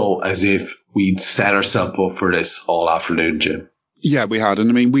also as if we'd set ourselves up for this all afternoon, Jim. Yeah, we had. And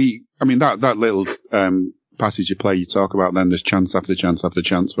I mean, that little, passage of play you talk about, then there's chance after chance after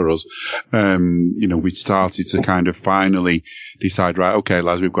chance for us. We started to kind of finally decide, right, okay,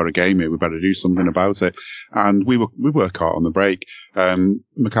 lads, we've got a game here. We better do something about it. And we were caught on the break.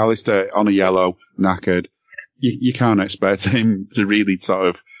 McAllister on a yellow, knackered. You can't expect him to really sort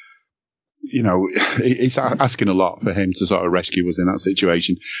of, it's asking a lot for him to sort of rescue us in that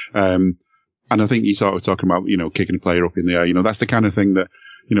situation. And I think he's sort of talking about, kicking a player up in the air. That's the kind of thing that,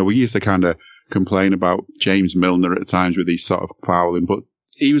 we used to kind of complain about James Milner at times with his sort of fouling, but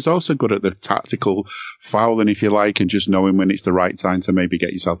he was also good at the tactical fouling, if you like, and just knowing when it's the right time to maybe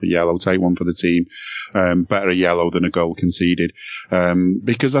get yourself a yellow, take one for the team. Better a yellow than a goal conceded.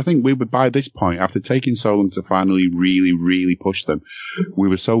 Because I think we were, by this point, after taking so long to finally really, really push them, we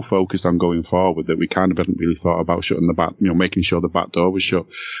were so focused on going forward that we kind of hadn't really thought about shutting the back, making sure the back door was shut.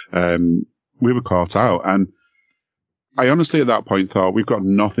 We were caught out, and I honestly at that point thought we've got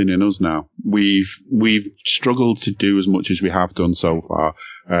nothing in us now. We've struggled to do as much as we have done so far.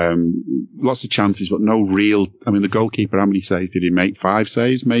 Lots of chances, but no real. I mean, the goalkeeper, how many saves did he make? 5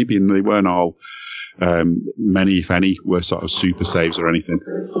 saves maybe, and they weren't all. Many, if any, were sort of super saves or anything.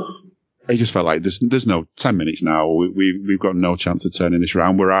 It just felt like there's no 10 minutes now. We've got no chance of turning this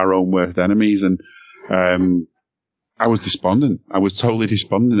around. We're our own worst enemies, and I was despondent. I was totally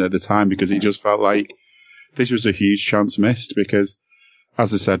despondent at the time because it just felt like this was a huge chance missed because,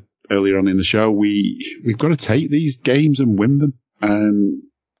 as I said earlier on in the show, we've got to take these games and win them. And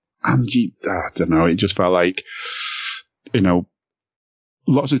I don't know, it just felt like,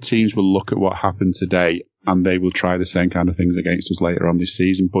 lots of teams will look at what happened today and they will try the same kind of things against us later on this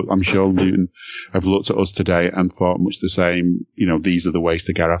season. But I'm sure Luton have looked at us today and thought much the same, these are the ways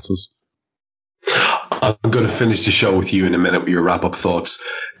to get at us. I'm going to finish the show with you in a minute with your wrap-up thoughts.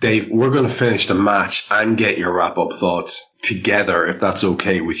 Dave, we're going to finish the match and get your wrap-up thoughts together, if that's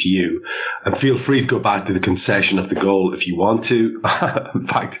okay with you. And feel free to go back to the concession of the goal if you want to. In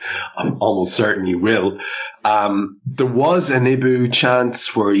fact, I'm almost certain you will. There was an Ibu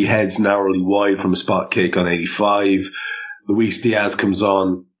chance where he heads narrowly wide from a spot kick on 85. Luis Diaz comes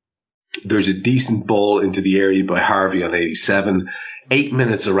on. There's a decent ball into the area by Harvey on 87. 8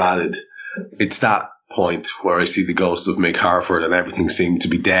 minutes are added. It's that point where I see the ghost of Mick Harford and everything seemed to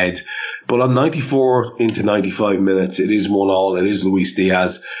be dead. But on 94 into 95 minutes, it is 1-1. It is Luis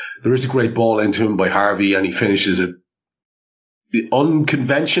Diaz. There is a great ball into him by Harvey, and he finishes it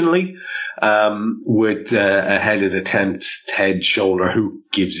unconventionally with a headed attempt, head, shoulder. Who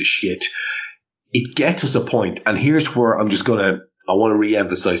gives a shit? It gets us a point, and here's where I want to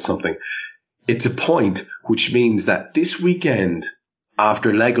re-emphasize something. It's a point which means that this weekend,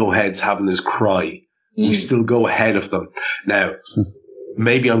 after Lego Heads having his cry, we still go ahead of them. Now,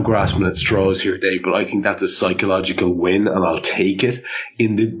 maybe I'm grasping at straws here, Dave, but I think that's a psychological win, and I'll take it.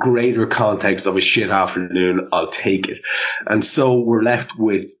 In the greater context of a shit afternoon, I'll take it. And so we're left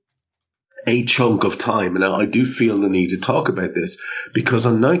with a chunk of time. And I do feel the need to talk about this, because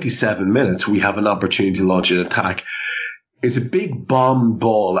on 97 minutes, we have an opportunity to launch an attack. It's a big bomb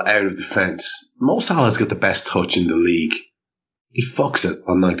ball out of defence. Mo Salah's got the best touch in the league. He fucks it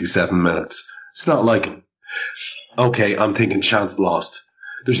on 97 minutes. It's not like him. Okay, I'm thinking chance lost.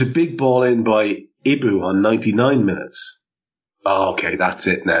 There's a big ball in by Ibu on 99 minutes. Oh, okay, that's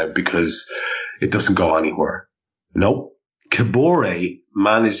it now, because it doesn't go anywhere. Nope. Kabore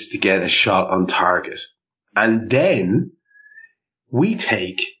managed to get a shot on target. And then we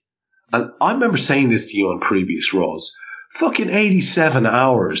take, and I remember saying this to you on previous Raws, fucking 87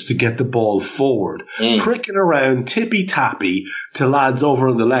 hours to get the ball forward, pricking around tippy-tappy to lads over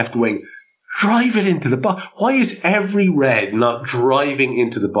on the left wing. Drive it into the box. Why is every red not driving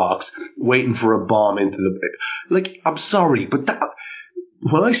into the box, waiting for a bomb into the... Like, I'm sorry, but that,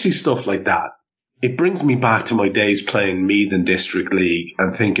 when I see stuff like that, it brings me back to my days playing Meath and District League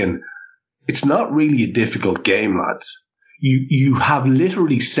and thinking, it's not really a difficult game, lads. You have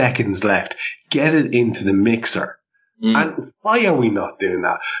literally seconds left. Get it into the mixer. And why are we not doing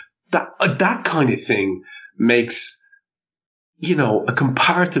that? That kind of thing makes, a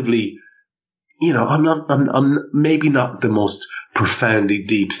comparatively... I'm maybe not the most profoundly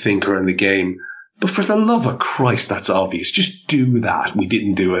deep thinker in the game, but for the love of Christ, that's obvious. Just do that. We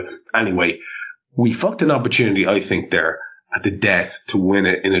didn't do it. Anyway, we fucked an opportunity, I think, there at the death to win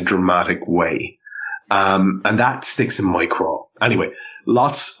it in a dramatic way. And that sticks in my craw. Anyway,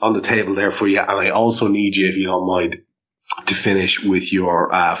 lots on the table there for you. And I also need you, if you don't mind, to finish with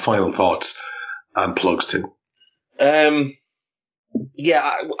your final thoughts and plugs too. Yeah,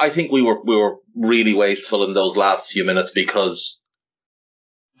 I think we were really wasteful in those last few minutes, because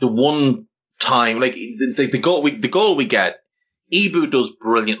the one time, like the goal we get, Ibu does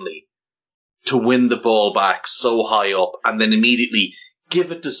brilliantly to win the ball back so high up and then immediately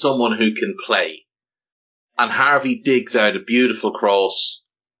give it to someone who can play. And Harvey digs out a beautiful cross.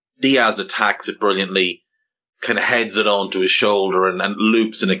 Diaz attacks it brilliantly, kind of heads it onto his shoulder and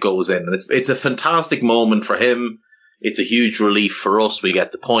loops, and it goes in. And it's a fantastic moment for him. It's a huge relief for us. We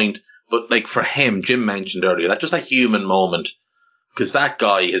get the point. But like for him, Jim mentioned earlier, that's just a human moment, because that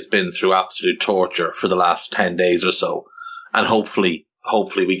guy has been through absolute torture for the last 10 days or so. And hopefully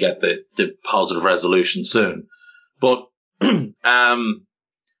we get the positive resolution soon. But, yeah,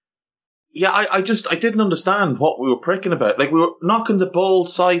 I didn't understand what we were pricking about. Like, we were knocking the ball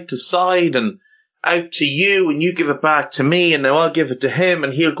side to side and out to you, and you give it back to me, and now I'll give it to him,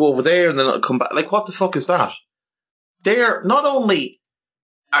 and he'll go over there, and then it'll come back. Like, what the fuck is that? They're not only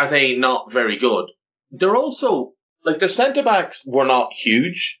are they not very good, they're also, like, their centre-backs were not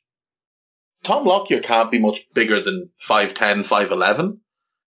huge. Tom Lockyer can't be much bigger than 5'10", 5'11".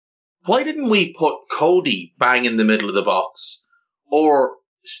 Why didn't we put Cody bang in the middle of the box, or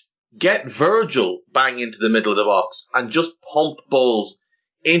get Virgil bang into the middle of the box and just pump balls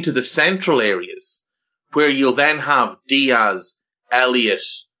into the central areas, where you'll then have Diaz, Elliott,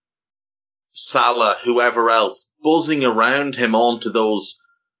 Salah, whoever else, buzzing around him onto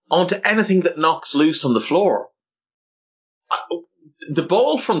anything that knocks loose on the floor. The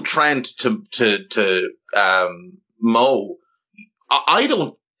ball from Trent to Mo, I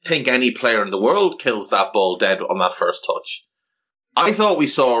don't think any player in the world kills that ball dead on that first touch. I thought we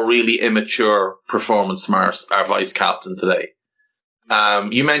saw a really immature performance from our vice captain today.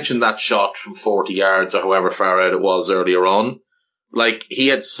 You mentioned that shot from 40 yards or however far out it was earlier on. Like, he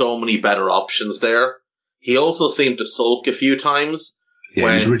had so many better options there. He also seemed to sulk a few times. Yeah,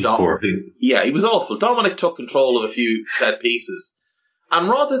 he was really poor. Yeah, he was awful. Dominic took control of a few set pieces. And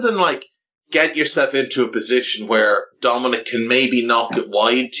rather than, like, get yourself into a position where Dominic can maybe knock it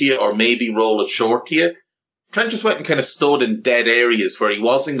wide to you or maybe roll it short to you, Trent just went and kind of stood in dead areas where he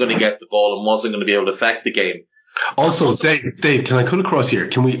wasn't going to get the ball and wasn't going to be able to affect the game. Also, Dave, can I cut across here?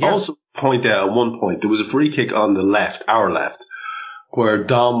 Can we also point out at one point, there was a free kick on the left, our left, where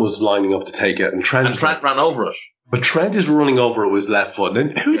Dom was lining up to take it and Trent ran over it. But Trent is running over it with his left foot.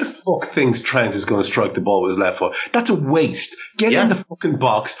 And who the fuck thinks Trent is going to strike the ball with his left foot? That's a waste. Get in the fucking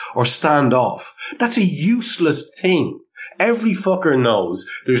box or stand off. That's a useless thing. Every fucker knows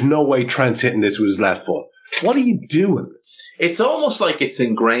there's no way Trent's hitting this with his left foot. What are you doing? It's almost like it's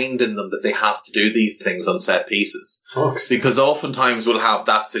ingrained in them that they have to do these things on set pieces. Fucks. Because oftentimes we'll have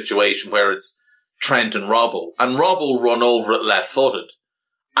that situation where it's Trent and Robbo. And Robbo will run over it left-footed.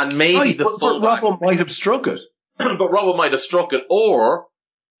 And maybe but Robbo might have struck it. But Robbo might have struck it, or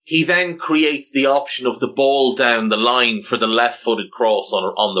he then creates the option of the ball down the line for the left-footed cross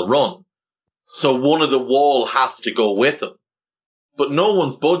on the run. So one of the wall has to go with him. But no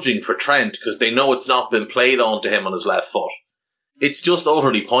one's budging for Trent because they know it's not been played on to him on his left foot. It's just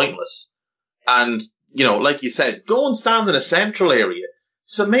utterly pointless. And, you know, like you said, go and stand in a central area.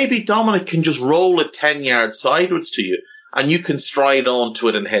 So maybe Dominic can just roll it 10 yards sideways to you and you can stride onto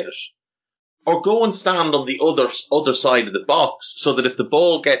it and hit it. Or go and stand on the other side of the box so that if the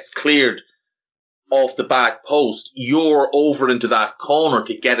ball gets cleared off the back post, you're over into that corner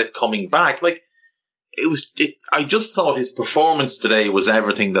to get it coming back. Like, I just thought his performance today was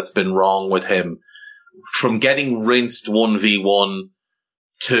everything that's been wrong with him. From getting rinsed 1v1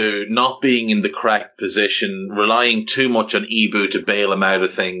 to not being in the correct position, relying too much on Ibu to bail him out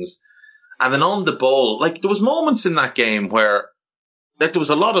of things. And then on the ball, like, there was moments in that game where, like, there was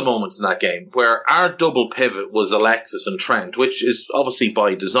a lot of moments in that game where our double pivot was Alexis and Trent, which is obviously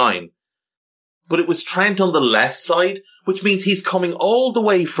by design. But it was Trent on the left side, which means he's coming all the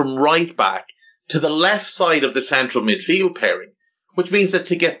way from right back to the left side of the central midfield pairing, which means that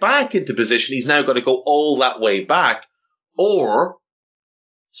to get back into position, he's now got to go all that way back, or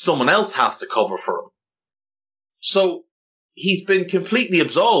someone else has to cover for him. So he's been completely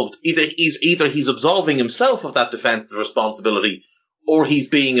absolved. Either he's absolving himself of that defensive responsibility, or he's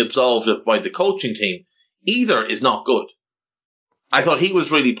being absolved of by the coaching team. Either is not good. I thought he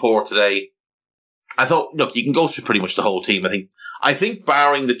was really poor today. I thought, look, you can go through pretty much the whole team. I think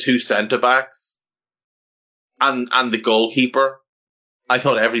barring the two centre backs and the goalkeeper, I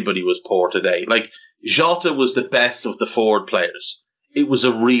thought everybody was poor today. Like, Jota was the best of the forward players. It was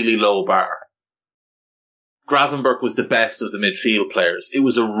a really low bar. Gravenberch was the best of the midfield players. It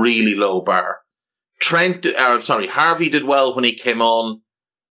was a really low bar. Harvey did well when he came on.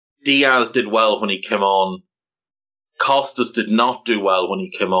 Diaz did well when he came on. Costas did not do well when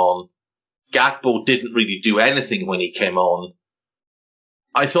he came on. Gakpo didn't really do anything when he came on.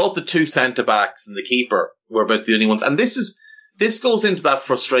 I thought the two centre-backs and the keeper were about the only ones. And this goes into that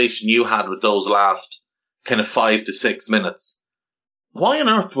frustration you had with those last kind of 5 to 6 minutes. Why on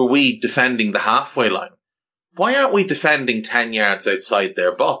earth were we defending the halfway line? Why aren't we defending 10 yards outside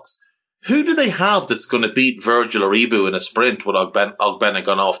their box? Who do they have that's going to beat Virgil or Ibu in a sprint with Ogbene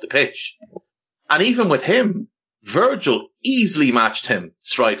gone off the pitch? And even with him, Virgil easily matched him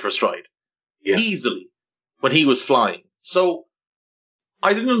stride for stride. Yeah. Easily. When he was flying. So,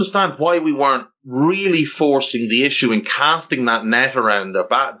 I didn't understand why we weren't really forcing the issue and casting that net around their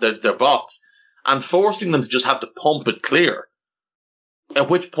box and forcing them to just have to pump it clear. At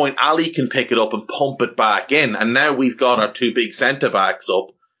which point Ali can pick it up and pump it back in. And now we've got our two big centre-backs up,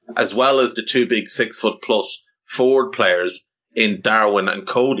 as well as the two big 6-foot-plus forward players in Darwin and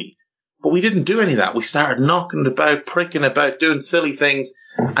Cody. But we didn't do any of that. We started knocking it about, pricking about, doing silly things,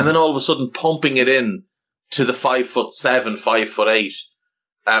 and then all of a sudden pumping it in to the 5'7",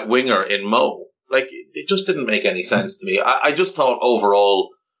 5'8" winger in Mo. Like, it just didn't make any sense to me. I just thought overall,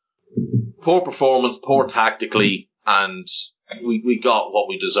 poor performance, poor tactically, and we got what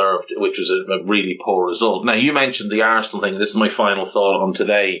we deserved, which was a really poor result. Now, you mentioned the Arsenal thing. This is my final thought on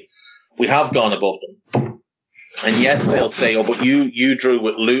today. We have gone above them. And yes, they'll say, oh, but you drew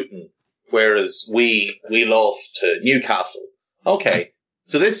with Luton, whereas we lost to Newcastle. Okay.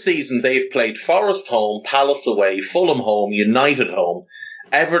 So this season they've played Forest home, Palace away, Fulham home, United home,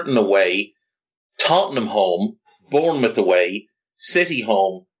 Everton away, Tottenham home, Bournemouth away, City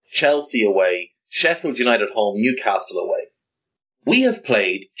home, Chelsea away, Sheffield United home, Newcastle away. We have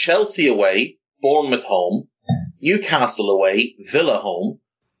played Chelsea away, Bournemouth home, Newcastle away, Villa home,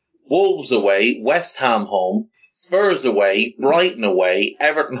 Wolves away, West Ham home, Spurs away, Brighton away,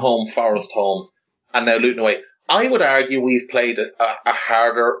 Everton home, Forest home, and now Luton away. I would argue we've played a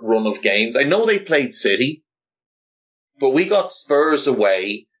harder run of games. I know they played City, but we got Spurs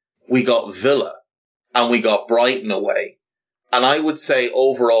away, we got Villa, and we got Brighton away. And I would say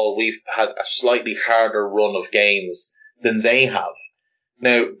overall we've had a slightly harder run of games than they have.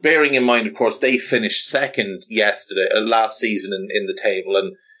 Now, bearing in mind, of course, they finished second last season in the table.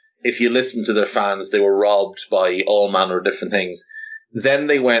 And if you listen to their fans, they were robbed by all manner of different things. Then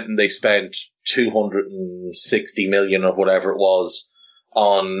they went and they spent 260 million or whatever it was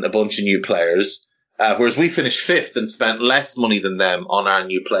on a bunch of new players. Whereas we finished fifth and spent less money than them on our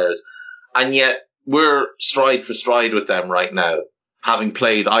new players. And yet we're stride for stride with them right now, having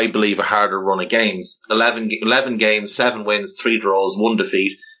played, I believe, a harder run of games. 11 games, 7 wins, 3 draws, 1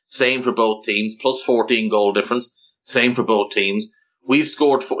 defeat. Same for both teams, plus 14 goal difference. Same for both teams. We've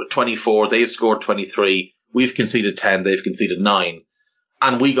scored 24, they've scored 23. We've conceded 10, they've conceded 9.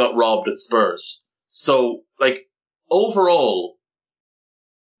 And we got robbed at Spurs. So, overall,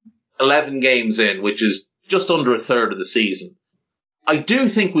 11 games in, which is just under a third of the season, I do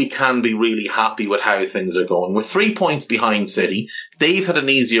think we can be really happy with how things are going. We're 3 points behind City. They've had an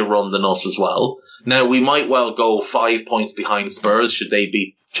easier run than us as well. Now, we might well go 5 points behind Spurs should they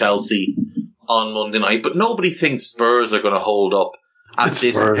beat Chelsea on Monday night, but nobody thinks Spurs are going to hold up at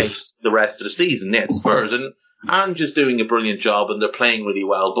this pace the rest of the season. Yeah, it's Spurs, and just doing a brilliant job, and they're playing really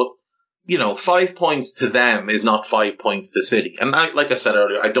well, but 5 points to them is not 5 points to City. And like I said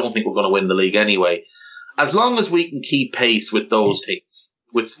earlier, I don't think we're going to win the league anyway. As long as we can keep pace with those teams,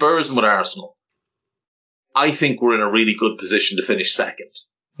 with Spurs and with Arsenal, I think we're in a really good position to finish second.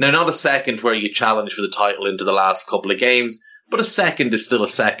 Now, not a second where you challenge for the title into the last couple of games, but a second is still a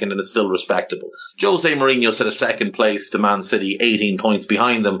second and it's still respectable. Jose Mourinho said a second place to Man City, 18 points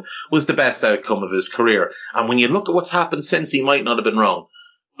behind them, was the best outcome of his career. And when you look at what's happened since, he might not have been wrong.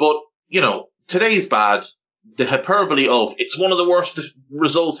 But, today's bad. The hyperbole of it's one of the worst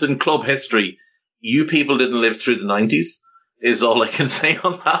results in club history. You people didn't live through the 90s is all I can say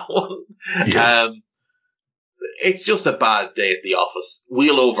on that one. Yeah. It's just a bad day at the office.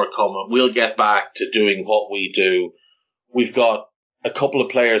 We'll overcome it. We'll get back to doing what we do. We've got a couple of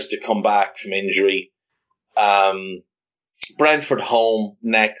players to come back from injury. Brentford home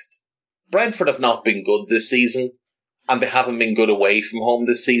next. Brentford have not been good this season, and they haven't been good away from home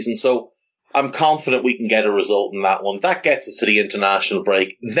this season. So I'm confident we can get a result in that one. That gets us to the international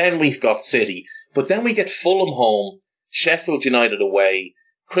break. Then we've got City. But then we get Fulham home, Sheffield United away,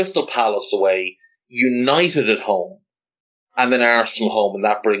 Crystal Palace away, United at home, and then Arsenal home, and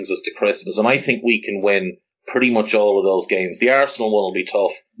that brings us to Christmas. And I think we can win pretty much all of those games. The Arsenal one will be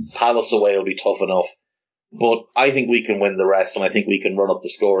tough. Palace away will be tough enough. But I think we can win the rest, and I think we can run up the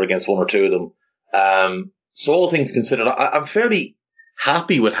score against one or two of them. So all things considered, I'm fairly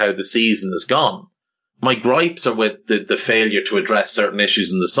happy with how the season has gone. My gripes are with the failure to address certain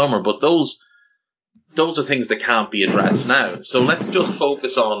issues in the summer, but those are things that can't be addressed now. So let's just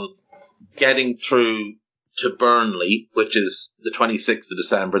focus on getting through to Burnley, which is the 26th of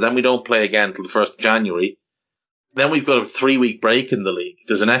December. Then we don't play again until the 1st of January. Then we've got a 3-week break in the league.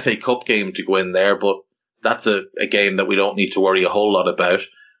 There's an FA Cup game to go in there, but that's a game that we don't need to worry a whole lot about.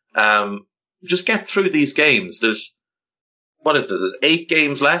 Just get through these games. There's 8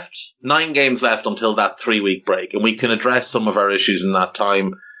 games left? 9 games left until that 3-week break, and we can address some of our issues in that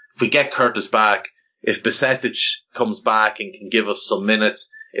time. If we get Curtis back, if Bajcetic comes back and can give us some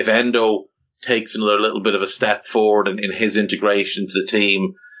minutes, if Endo takes another little bit of a step forward in his integration to the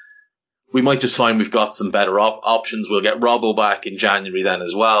team, we might just find we've got some better options. We'll get Robbo back in January then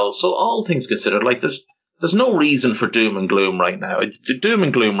as well. So all things considered, there's no reason for doom and gloom right now. Doom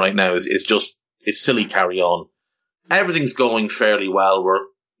and gloom right now is just silly carry on. Everything's going fairly well.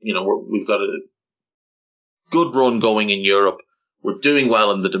 We've got a good run going in Europe. We're doing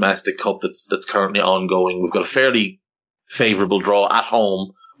well in the domestic cup that's currently ongoing. We've got a fairly favourable draw at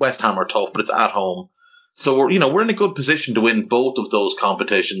home. West Ham are tough, but it's at home. So we're in a good position to win both of those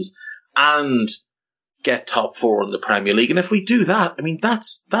competitions and get top 4 in the Premier League. And if we do that,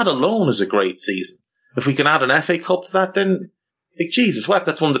 that alone is a great season. If we can add an FA Cup to that, then Jesus wept,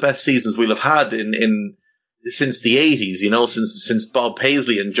 that's one of the best seasons we'll have had in since the 80s, since Bob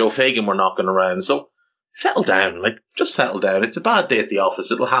Paisley and Joe Fagan were knocking around. So settle down, just settle down. It's a bad day at the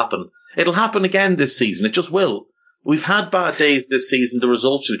office. It'll happen. It'll happen again this season. It just will. We've had bad days this season. The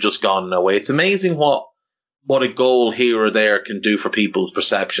results have just gone no way. It's amazing what a goal here or there can do for people's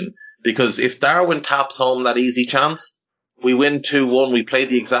perception. Because if Darwin taps home that easy chance, we win 2-1, we play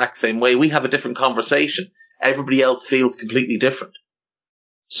the exact same way, we have a different conversation. Everybody else feels completely different.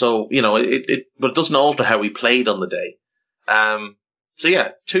 So, but it doesn't alter how we played on the day. So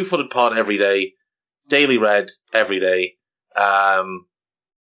yeah, 2-footed pod every day. Daily Red every day. And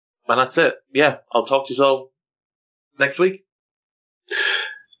that's it. Yeah, I'll talk to you all next week.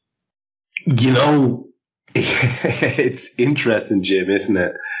 You know, it's interesting, Jim, isn't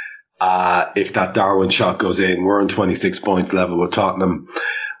it? If that Darwin shot goes in, we're on 26 points level with Tottenham.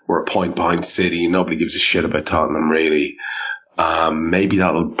 We're a point behind City. Nobody gives a shit about Tottenham, really. Maybe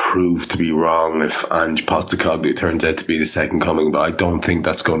that'll prove to be wrong if Ange Postecoglou turns out to be the second coming, but I don't think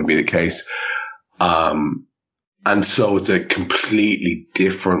that's going to be the case. And so it's a completely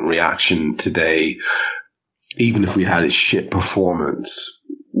different reaction today. Even if we had a shit performance,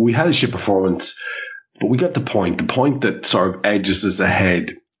 but we got the point that sort of edges us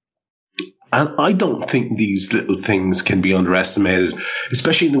ahead. And I don't think these little things can be underestimated,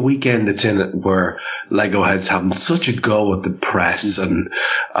 especially in the weekend that's in it, where Lego Head's having such a go at the press and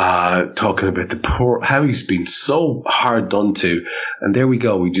talking about how he's been so hard done to. And there we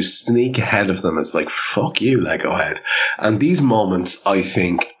go. We just sneak ahead of them. It's like, fuck you, Lego Head. And these moments, I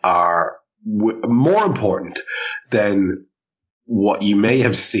think, are more important than what you may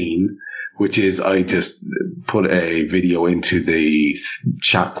have seen, which is I just put a video into the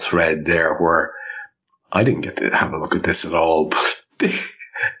chat thread there where I didn't get to have a look at this at all. But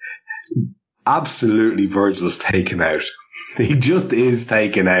absolutely, Virgil's taken out. He just is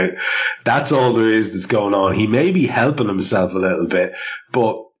taken out. That's all there is that's going on. He may be helping himself a little bit,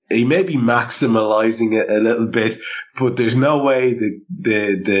 but he may be maximalizing it a little bit, but there's no way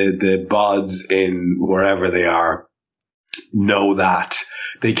the bods in wherever they are know that.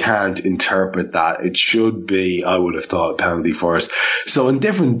 They can't interpret that. It should be, I would have thought, a penalty for us. So in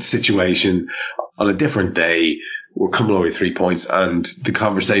different situation, on a different day, we're coming away with 3 points, and the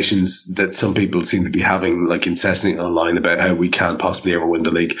conversations that some people seem to be having, like incessantly online, about how we can't possibly ever win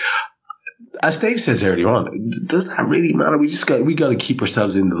the league. As Dave says earlier on, does that really matter? We got to keep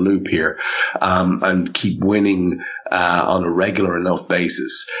ourselves in the loop here, and keep winning, on a regular enough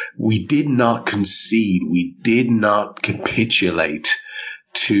basis. We did not concede. We did not capitulate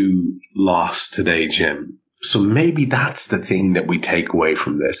to loss today, Jim. So maybe that's the thing that we take away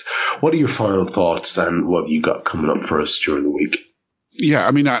from this. What are your final thoughts, and what have you got coming up for us during the week? Yeah,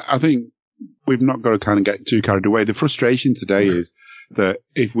 I mean, I think we've not got to kind of get too carried away. The frustration today is that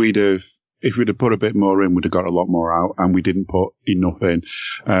if we'd have put a bit more in, we'd have got a lot more out, and we didn't put enough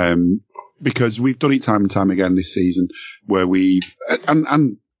in. Because we've done it time and time again this season, where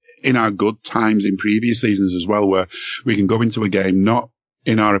and in our good times in previous seasons as well, where we can go into a game, not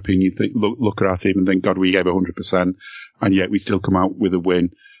in our opinion, look at our team and think, God, we gave 100%, and yet we still come out with a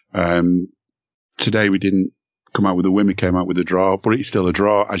win. Today we didn't come out with a win, we came out with a draw, but it's still a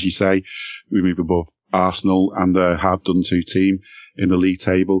draw. As you say, we move above Arsenal and the hard-done-to team in the league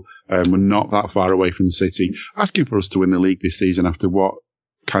table. We're not that far away from City. Asking for us to win the league this season after what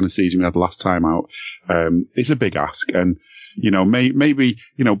kind of season we had last time out, it's a big ask. And you know, maybe,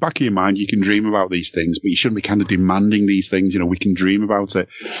 you know, back in your mind, you can dream about these things, but you shouldn't be kind of demanding these things. You know, we can dream about it.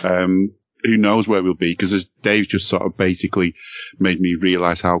 Who knows where we'll be? Because as Dave just sort of basically made me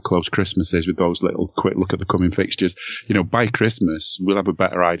realise how close Christmas is with those little quick look at the coming fixtures. You know, by Christmas, we'll have a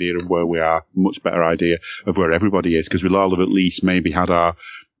better idea of where we are, much better idea of where everybody is, because we'll all have at least maybe had our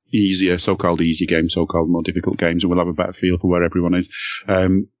easier, so-called easy games, so-called more difficult games, and we'll have a better feel for where everyone is.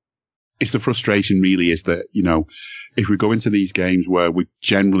 It's the frustration really is that, you know, if we go into these games where we're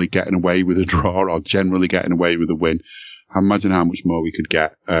generally getting away with a draw or generally getting away with a win, I imagine how much more we could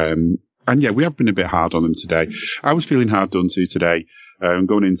get. And yeah, we have been a bit hard on them today. I was feeling hard done to today.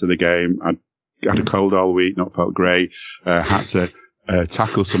 Going into the game, I had a cold all week, not felt great. Had to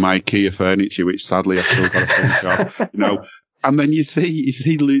tackle some IKEA furniture, which sadly I've still got to finish off. You know, and then you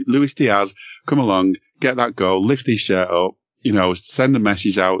see Luis Diaz come along, get that goal, lift his shirt up, you know, send the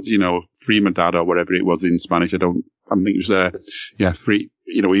message out, you know, free my dad or whatever it was in Spanish. I think it was, free,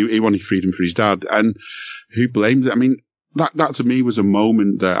 you know, he wanted freedom for his dad. And who blames it? I mean, that to me was a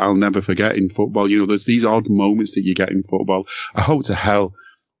moment that I'll never forget in football. You know, there's these odd moments that you get in football. I hope to hell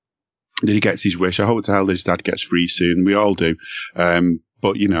that he gets his wish. I hope to hell that his dad gets free soon. We all do.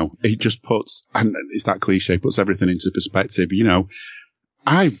 But, you know, it just puts, and it's that cliche, puts everything into perspective. You know,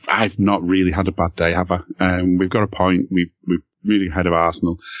 I've not really had a bad day, have I? We've got a point. We've really ahead of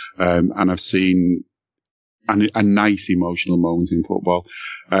Arsenal. And I've seen a nice emotional moment in football.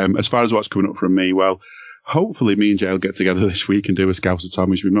 As far as what's coming up from me, well, hopefully me and Jay will get together this week and do a Scouts of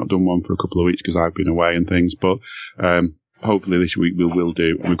Tommy's. We've not done one for a couple of weeks because I've been away and things, but hopefully this week we will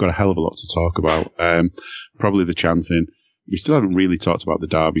do. And we've got a hell of a lot to talk about. Probably the chanting. We still haven't really talked about the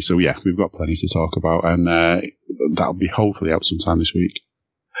derby, so yeah, we've got plenty to talk about, and that'll be hopefully out sometime this week.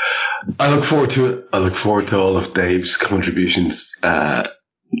 I look forward to it. I look forward to all of Dave's contributions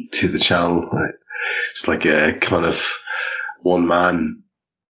to the channel. It's like a kind of one-man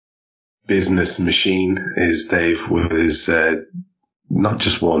business machine, is Dave, with his not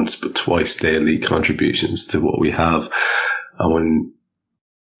just once but twice daily contributions to what we have. And when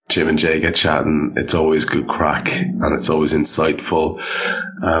Jim and Jay get chatting, it's always good crack and it's always insightful.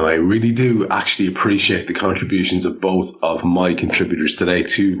 I really do actually appreciate the contributions of both of my contributors today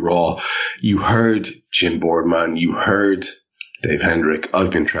to Raw. You heard Jim Boardman, you heard Dave Hendrick.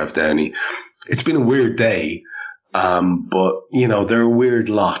 I've been Trev Downey. It's been a weird day, but you know, they're a weird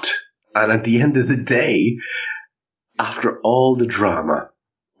lot. And at the end of the day, after all the drama,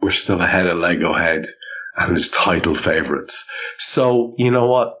 we're still ahead of Lego Head and his title favourites. So, you know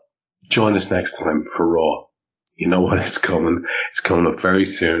what? Join us next time for Raw. You know what? It's coming. It's coming up very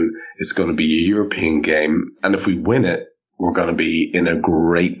soon. It's going to be a European game. And if we win it, we're going to be in a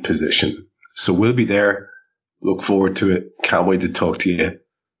great position. So we'll be there. Look forward to it. Can't wait to talk to you.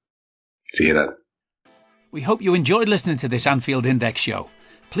 See you then. We hope you enjoyed listening to this Anfield Index show.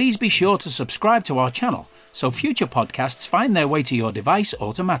 Please be sure to subscribe to our channel so future podcasts find their way to your device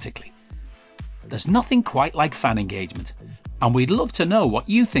automatically. There's nothing quite like fan engagement, and we'd love to know what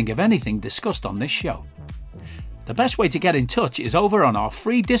you think of anything discussed on this show. The best way to get in touch is over on our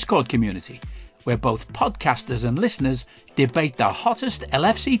free Discord community, where both podcasters and listeners debate the hottest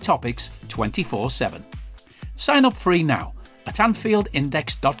LFC topics 24/7. Sign up free now at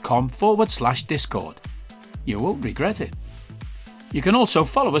AnfieldIndex.com/Discord. You won't regret it. You can also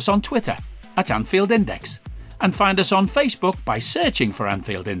follow us on Twitter at Anfield Index and find us on Facebook by searching for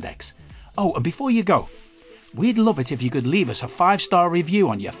Anfield Index. Oh, and before you go, we'd love it if you could leave us a 5-star review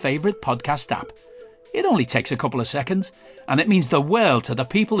on your favourite podcast app. It only takes a couple of seconds, and it means the world to the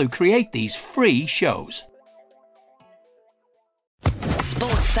people who create these free shows.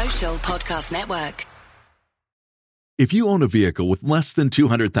 Sports Social Podcast Network. If you own a vehicle with less than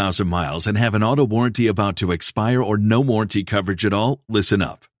 200,000 miles and have an auto warranty about to expire or no warranty coverage at all, listen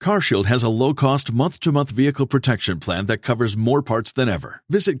up. CarShield has a low-cost month-to-month vehicle protection plan that covers more parts than ever.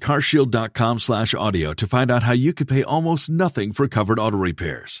 Visit carshield.com/audio to find out how you could pay almost nothing for covered auto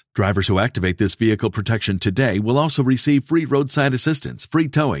repairs. Drivers who activate this vehicle protection today will also receive free roadside assistance, free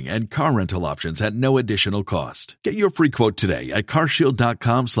towing, and car rental options at no additional cost. Get your free quote today at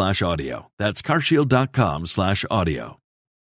carshield.com/audio. That's carshield.com/audio.